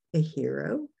be a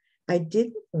hero. I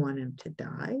didn't want him to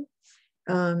die.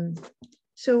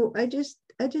 So I just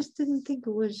didn't think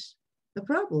it was a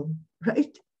problem,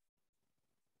 right?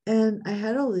 And I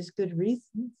had all these good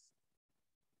reasons.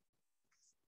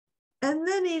 And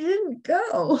then he didn't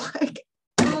go. Like,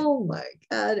 oh my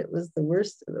God, it was the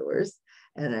worst of the worst.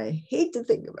 And I hate to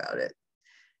think about it.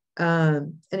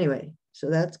 Anyway, so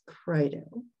that's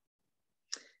Crito.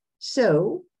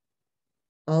 So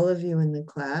all of you in the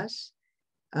class,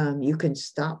 you can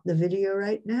stop the video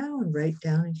right now and write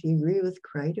down if you agree with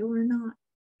Crito or not.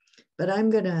 But I'm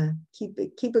gonna keep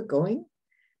it going,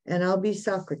 and I'll be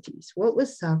Socrates. What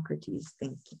was Socrates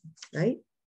thinking, right?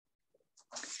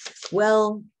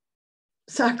 Well,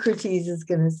 Socrates is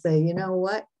gonna say, you know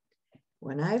what?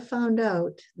 When I found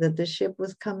out that the ship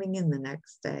was coming in the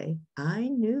next day, I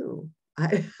knew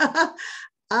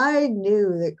I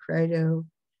knew that Crito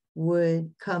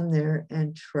would come there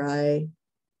and try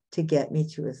to get me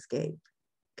to escape,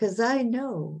 because I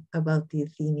know about the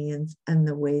Athenians and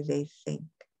the way they think.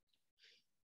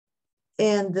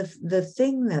 And the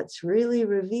thing that's really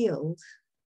revealed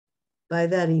by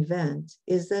that event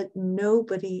is that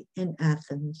nobody in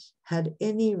Athens had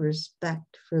any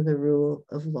respect for the rule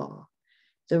of law.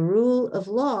 The rule of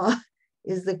law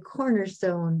is the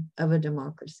cornerstone of a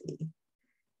democracy.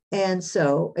 And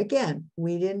so, again,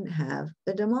 we didn't have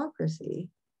a democracy.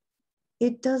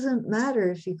 It doesn't matter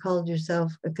if you called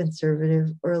yourself a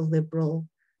conservative or a liberal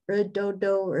or a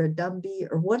dodo or a dumby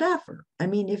or whatever. I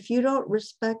mean, if you don't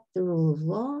respect the rule of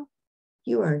law,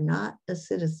 you are not a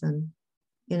citizen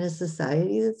in a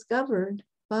society that's governed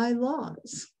by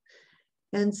laws.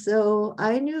 And so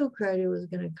I knew Crito was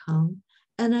going to come,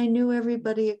 and I knew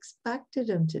everybody expected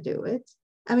him to do it.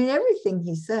 I mean, everything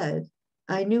he said,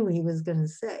 I knew he was going to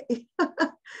say.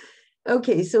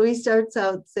 Okay, so he starts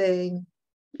out saying,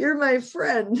 "You're my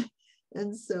friend."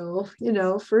 And so, you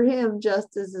know, for him,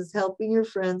 justice is helping your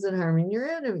friends and harming your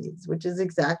enemies, which is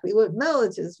exactly what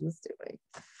Mellitus was doing.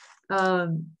 I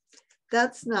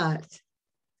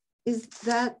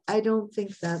don't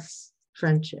think that's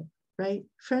friendship, right?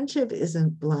 Friendship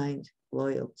isn't blind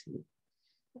loyalty.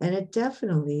 And it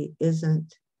definitely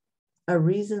isn't a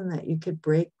reason that you could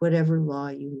break whatever law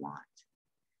you want,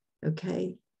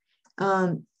 okay?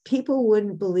 People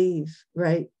wouldn't believe,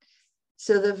 right?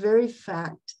 So the very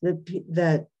fact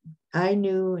that I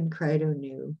knew and Crito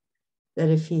knew that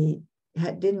if he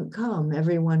didn't come,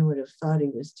 everyone would have thought he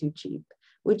was too cheap,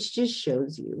 which just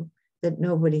shows you that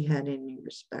nobody had any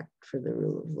respect for the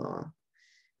rule of law.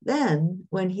 Then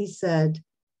when he said,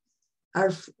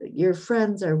 your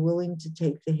friends are willing to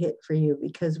take the hit for you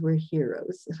because we're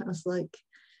heroes. And I was like,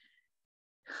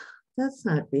 that's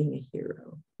not being a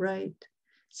hero, right?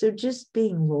 So just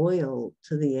being loyal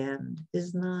to the end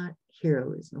is not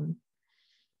heroism.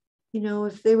 You know,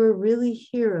 if they were really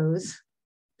heroes,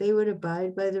 they would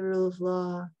abide by the rule of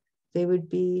law. They would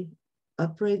be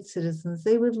upright citizens.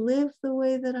 They would live the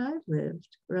way that I've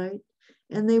lived, right?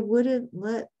 And they wouldn't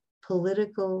let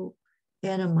political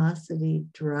animosity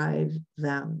drive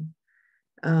them.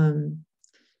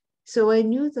 So I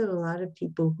knew that a lot of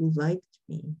people who liked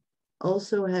me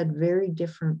also had very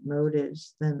different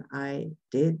motives than I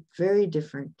did, very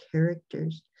different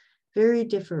characters, very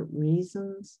different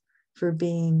reasons for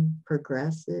being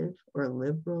progressive or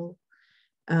liberal.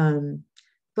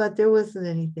 But there wasn't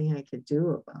anything I could do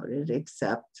about it,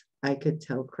 except I could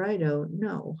tell Crito,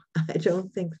 no, I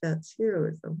don't think that's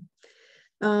heroism.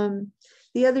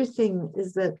 The other thing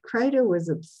is that Crito was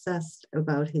obsessed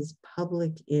about his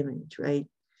public image, right?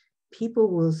 People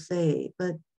will say,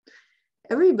 but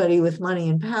everybody with money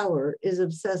and power is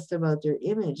obsessed about their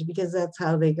image because that's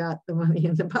how they got the money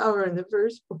and the power in the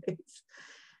first place.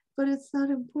 But it's not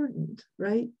important,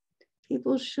 right?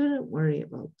 People shouldn't worry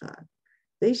about that.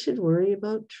 They should worry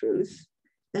about truth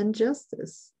and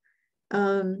justice.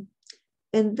 And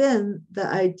then the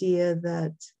idea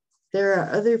that there are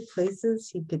other places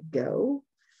he could go.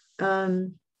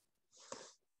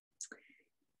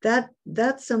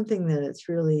 That's something that it's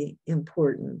really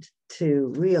important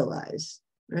to realize,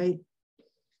 right?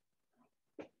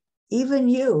 Even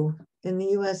you, in the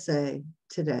USA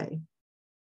today,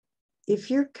 if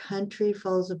your country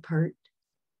falls apart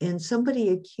and somebody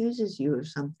accuses you of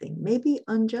something, maybe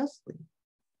unjustly,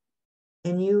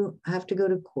 and you have to go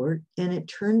to court, and it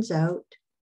turns out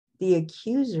the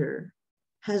accuser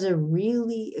has a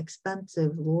really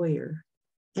expensive lawyer,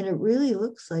 and it really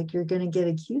looks like you're going to get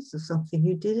accused of something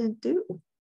you didn't do.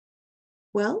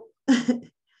 Well,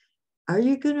 are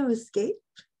you going to escape?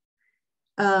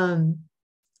 Are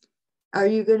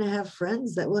you going to have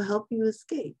friends that will help you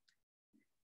escape?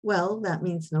 Well, that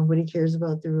means nobody cares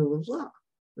about the rule of law,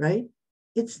 right?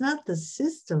 It's not the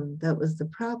system that was the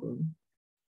problem.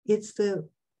 It's the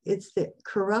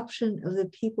corruption of the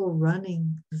people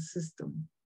running the system.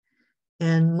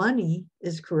 And money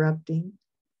is corrupting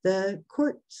the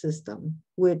court system,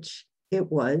 which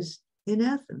it was in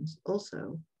Athens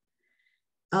also.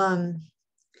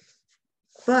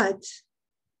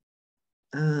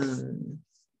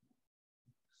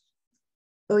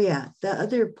 Oh yeah, the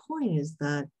other point is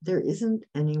that there isn't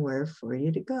anywhere for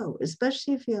you to go,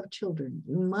 especially if you have children.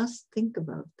 You must think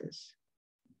about this.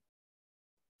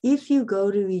 If you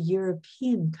go to a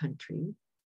European country,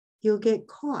 you'll get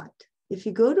caught. If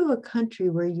you go to a country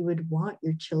where you would want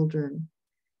your children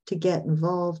to get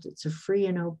involved, it's a free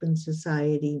and open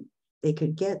society, they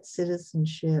could get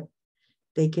citizenship,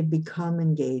 they could become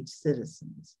engaged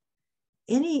citizens.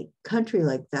 Any country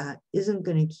like that isn't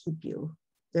going to keep you.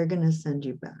 They're going to send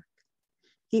you back.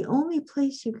 The only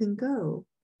place you can go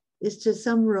is to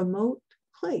some remote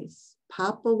place,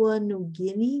 Papua New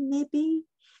Guinea, maybe,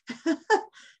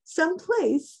 some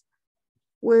place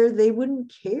where they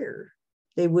wouldn't care.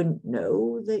 They wouldn't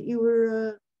know that you were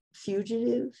a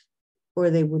fugitive, or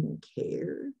they wouldn't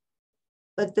care.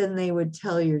 But then they would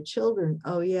tell your children,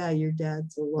 oh yeah, your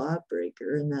dad's a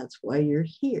lawbreaker and that's why you're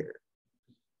here.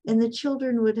 And the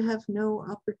children would have no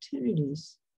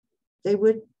opportunities. They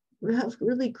would have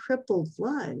really crippled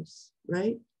lives,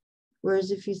 right?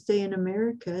 Whereas if you stay in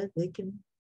America, they can.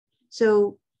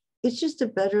 So it's just a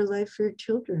better life for your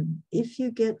children. If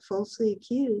you get falsely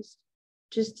accused,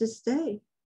 just to stay.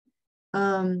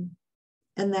 And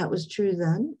that was true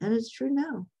then, and it's true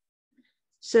now.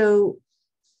 So,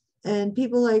 and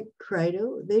people like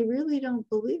Crito, they really don't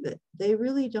believe it. They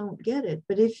really don't get it.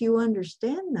 But if you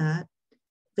understand that,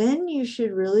 then you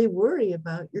should really worry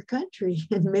about your country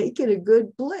and make it a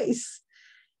good place,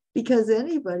 because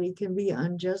anybody can be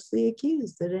unjustly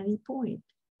accused at any point.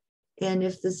 And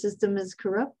if the system is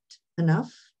corrupt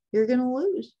enough, you're going to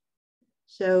lose.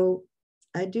 So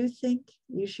I do think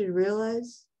you should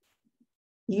realize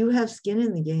you have skin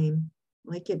in the game,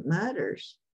 like it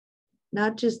matters,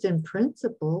 not just in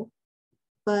principle,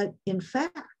 but in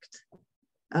fact.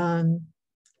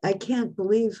 I can't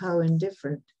believe how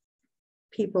indifferent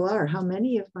people are. How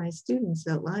many of my students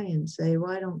at Lyon say,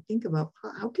 well, I don't think about,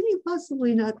 how can you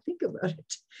possibly not think about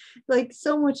it? Like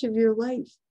so much of your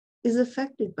life is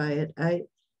affected by it.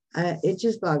 It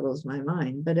just boggles my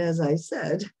mind. But as I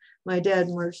said, my dad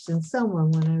marched in Selma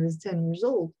when I was 10 years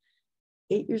old,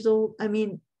 8 years old. I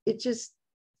mean,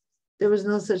 there was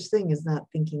no such thing as not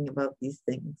thinking about these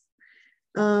things.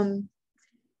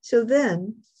 So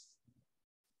then,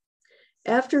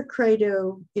 after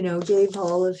Crito, gave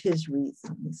all of his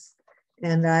reasons,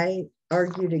 and I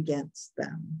argued against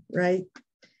them, right?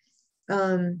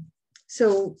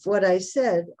 So what I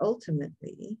said,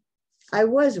 ultimately, I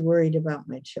was worried about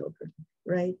my children,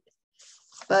 right?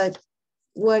 But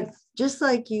just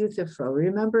like Euthyphro,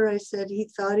 remember I said he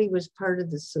thought he was part of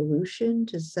the solution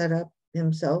to set up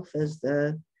himself as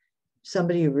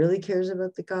somebody who really cares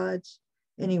about the gods?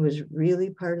 And he was really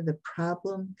part of the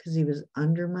problem because he was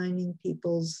undermining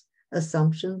people's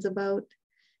assumptions about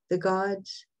the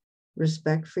gods,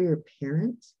 respect for your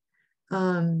parents.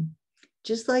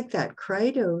 Just like that,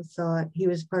 Crito thought he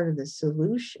was part of the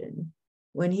solution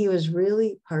when he was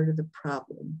really part of the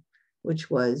problem,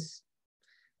 which was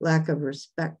lack of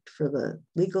respect for the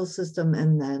legal system,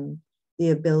 and then the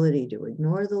ability to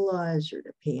ignore the laws or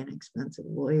to pay an expensive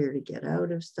lawyer to get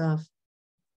out of stuff.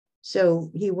 So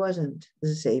he wasn't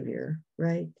the savior,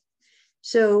 right?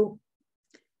 So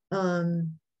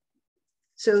then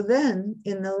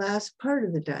in the last part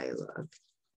of the dialogue,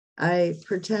 I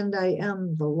pretend I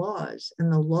am the laws,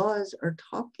 and the laws are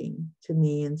talking to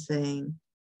me and saying,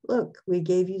 look, we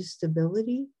gave you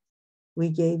stability. We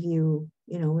gave you,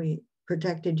 we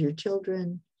protected your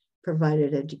children,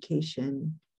 provided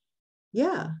education.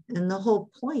 Yeah, and the whole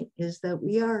point is that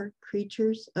we are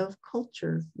creatures of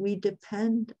culture. We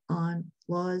depend on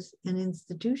laws and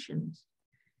institutions.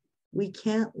 We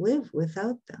can't live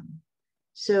without them.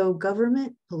 So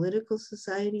government, political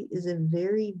society is a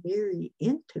very, very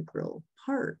integral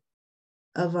part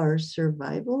of our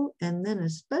survival, and then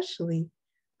especially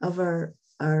of our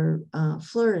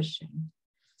flourishing.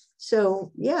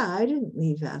 So yeah, I didn't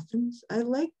leave Athens. I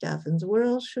liked Athens. Where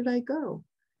else should I go?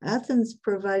 Athens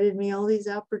provided me all these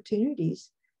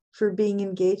opportunities for being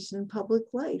engaged in public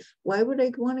life. Why would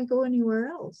I want to go anywhere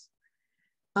else?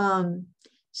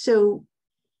 So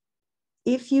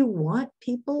if you want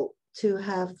people to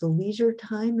have the leisure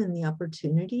time and the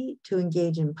opportunity to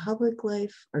engage in public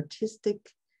life, artistic,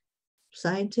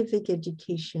 scientific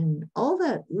education, all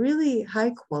that really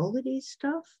high quality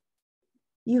stuff,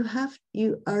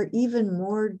 you are even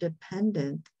more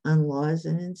dependent on laws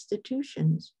and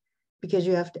institutions, because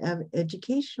you have to have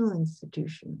educational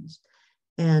institutions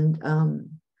and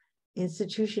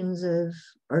institutions of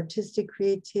artistic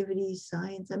creativity,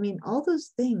 science. I mean, all those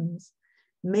things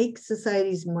make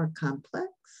societies more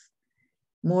complex,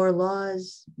 more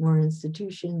laws, more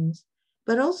institutions,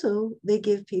 but also they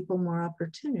give people more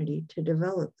opportunity to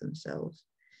develop themselves.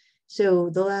 So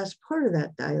the last part of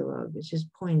that dialogue is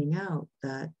just pointing out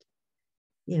that,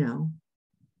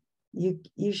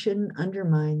 you shouldn't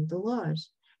undermine the laws.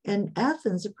 And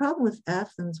Athens, the problem with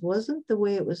Athens wasn't the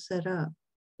way it was set up.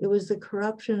 It was the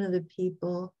corruption of the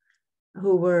people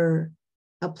who were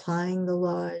applying the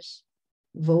laws,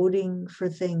 voting for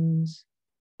things.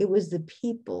 It was the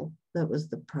people that was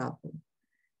the problem.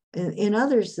 In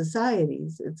other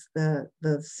societies, it's the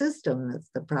system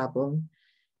that's the problem.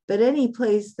 But any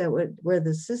place where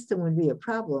the system would be a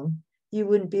problem, you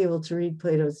wouldn't be able to read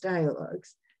Plato's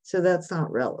dialogues. So that's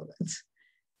not relevant.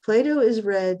 Plato is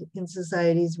read in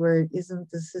societies where it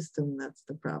isn't the system that's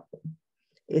the problem.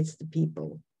 It's the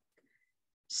people.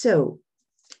 So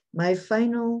my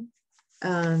final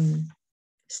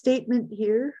statement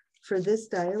here for this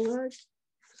dialogue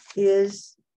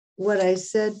is what I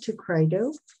said to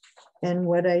Crito and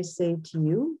what I say to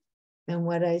you and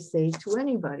what I say to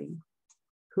anybody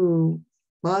who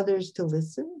bothers to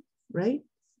listen, right?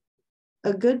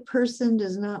 A good person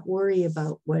does not worry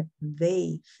about what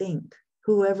they think,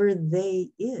 whoever they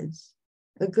is.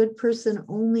 A good person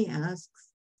only asks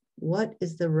what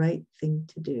is the right thing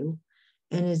to do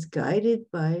and is guided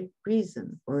by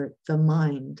reason, or the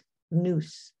mind,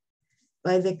 nous.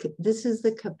 This is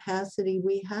the capacity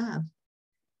we have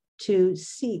to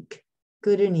seek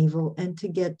good and evil and to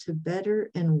get to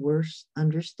better and worse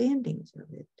understandings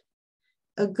of it.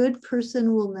 A good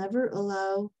person will never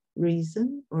allow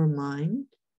reason or mind,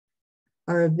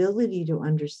 our ability to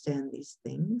understand these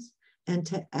things and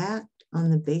to act on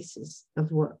the basis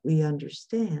of what we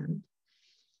understand.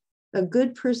 A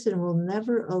good person will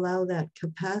never allow that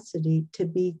capacity to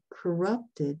be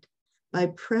corrupted by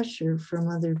pressure from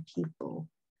other people.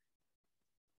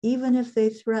 Even if they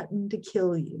threaten to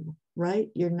kill you, right?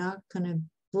 You're not going to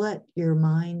let your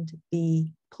mind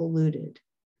be polluted.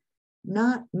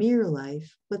 Not mere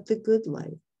life, but the good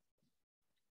life.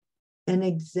 An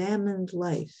examined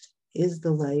life is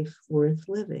the life worth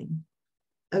living.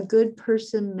 A good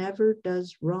person never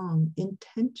does wrong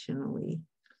intentionally.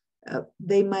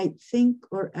 They might think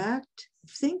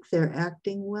they're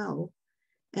acting well,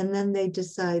 and then they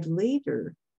decide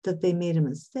later that they made a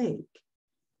mistake.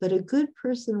 But a good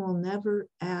person will never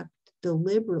act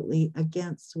deliberately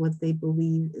against what they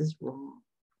believe is wrong.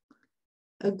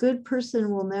 A good person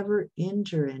will never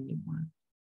injure anyone,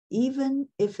 even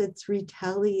if it's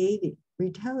retaliating,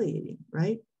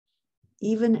 right?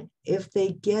 Even if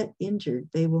they get injured,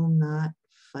 they will not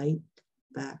fight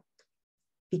back,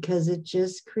 because it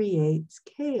just creates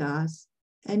chaos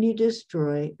and you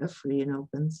destroy a free and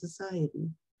open society.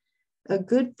 A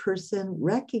good person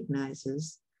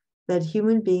recognizes that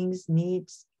human beings need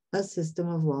a system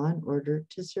of law and order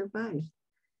to survive.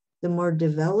 The more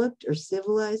developed or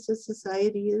civilized a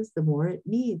society is, the more it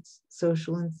needs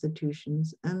social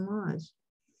institutions and laws.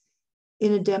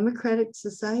 In a democratic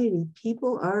society,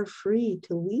 people are free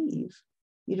to leave.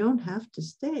 You don't have to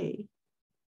stay.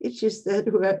 It's just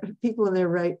that people in their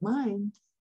right mind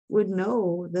would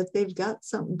know that they've got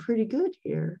something pretty good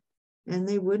here, and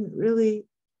they wouldn't really,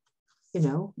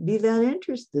 be that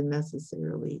interested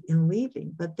necessarily in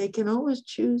leaving, but they can always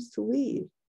choose to leave.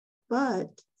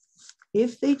 But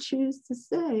if they choose to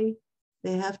stay,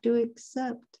 they have to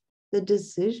accept the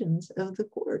decisions of the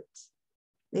courts.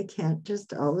 They can't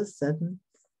just all of a sudden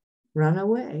run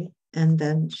away and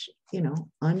then,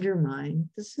 undermine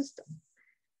the system.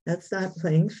 That's not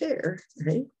playing fair,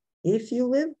 right? If you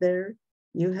live there,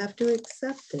 you have to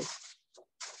accept it.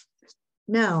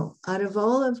 Now, out of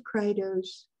all of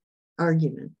Crito's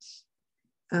arguments,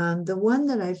 the one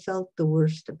that I felt the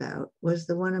worst about was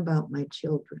the one about my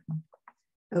children.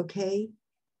 Okay,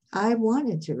 I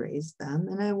wanted to raise them,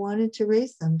 and I wanted to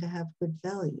raise them to have good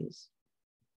values.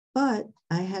 But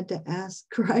I had to ask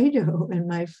Crito and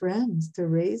my friends to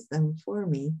raise them for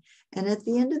me. And at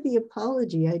the end of the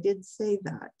apology, I did say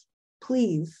that.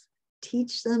 Please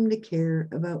teach them to care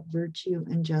about virtue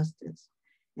and justice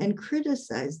and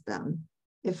criticize them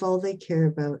if all they care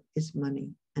about is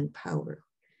money and power.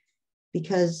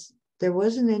 Because there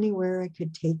wasn't anywhere I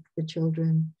could take the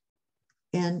children.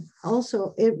 And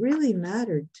also, it really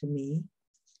mattered to me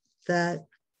that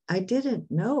I didn't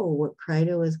know what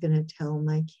Crito was going to tell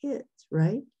my kids,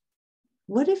 right?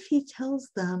 What if he tells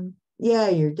them, yeah,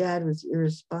 your dad was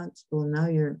irresponsible, now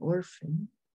you're an orphan,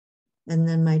 and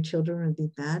then my children would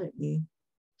be mad at me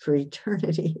for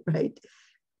eternity, right?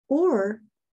 Or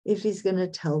if he's going to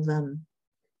tell them,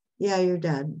 yeah, your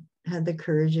dad had the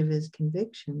courage of his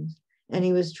convictions, and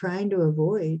he was trying to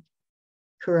avoid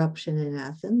corruption in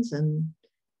Athens, and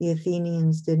the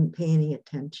Athenians didn't pay any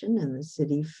attention, and the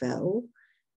city fell.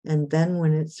 And then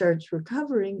when it starts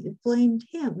recovering, it blamed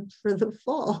him for the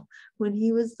fall when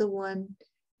he was the one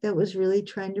that was really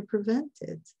trying to prevent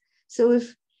it. So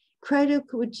if Crito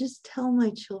would just tell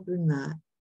my children that,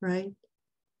 right,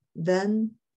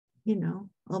 then,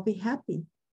 I'll be happy.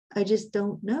 I just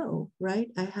don't know, right?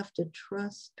 I have to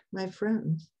trust my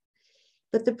friends.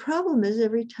 But the problem is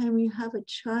every time you have a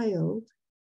child,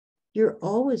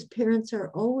 parents are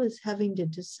always having to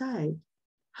decide,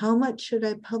 how much should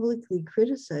I publicly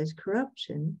criticize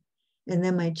corruption? And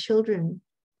then my children,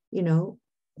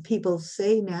 people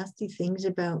say nasty things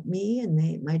about me,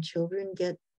 and my children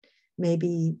get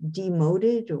maybe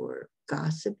demoted or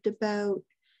gossiped about,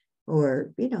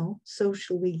 or,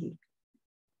 socially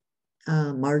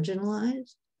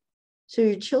marginalized. So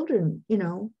your children,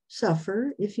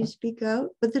 suffer if you speak out.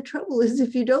 But the trouble is,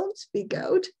 if you don't speak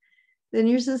out, then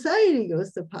your society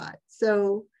goes to pot.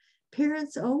 So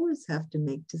parents always have to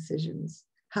make decisions,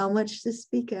 how much to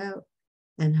speak out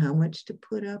and how much to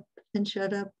put up and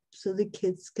shut up so the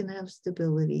kids can have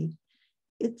stability.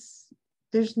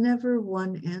 There's never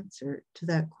one answer to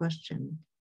that question,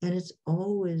 and it's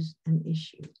always an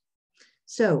issue.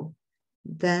 So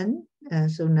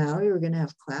now you're going to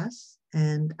have class,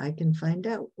 and I can find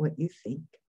out what you think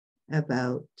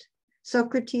about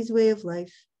Socrates' way of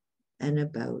life and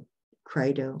about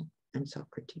Crito and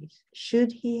Socrates.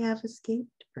 Should he have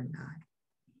escaped or not?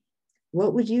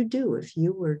 What would you do if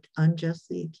you were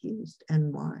unjustly accused,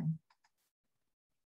 and why?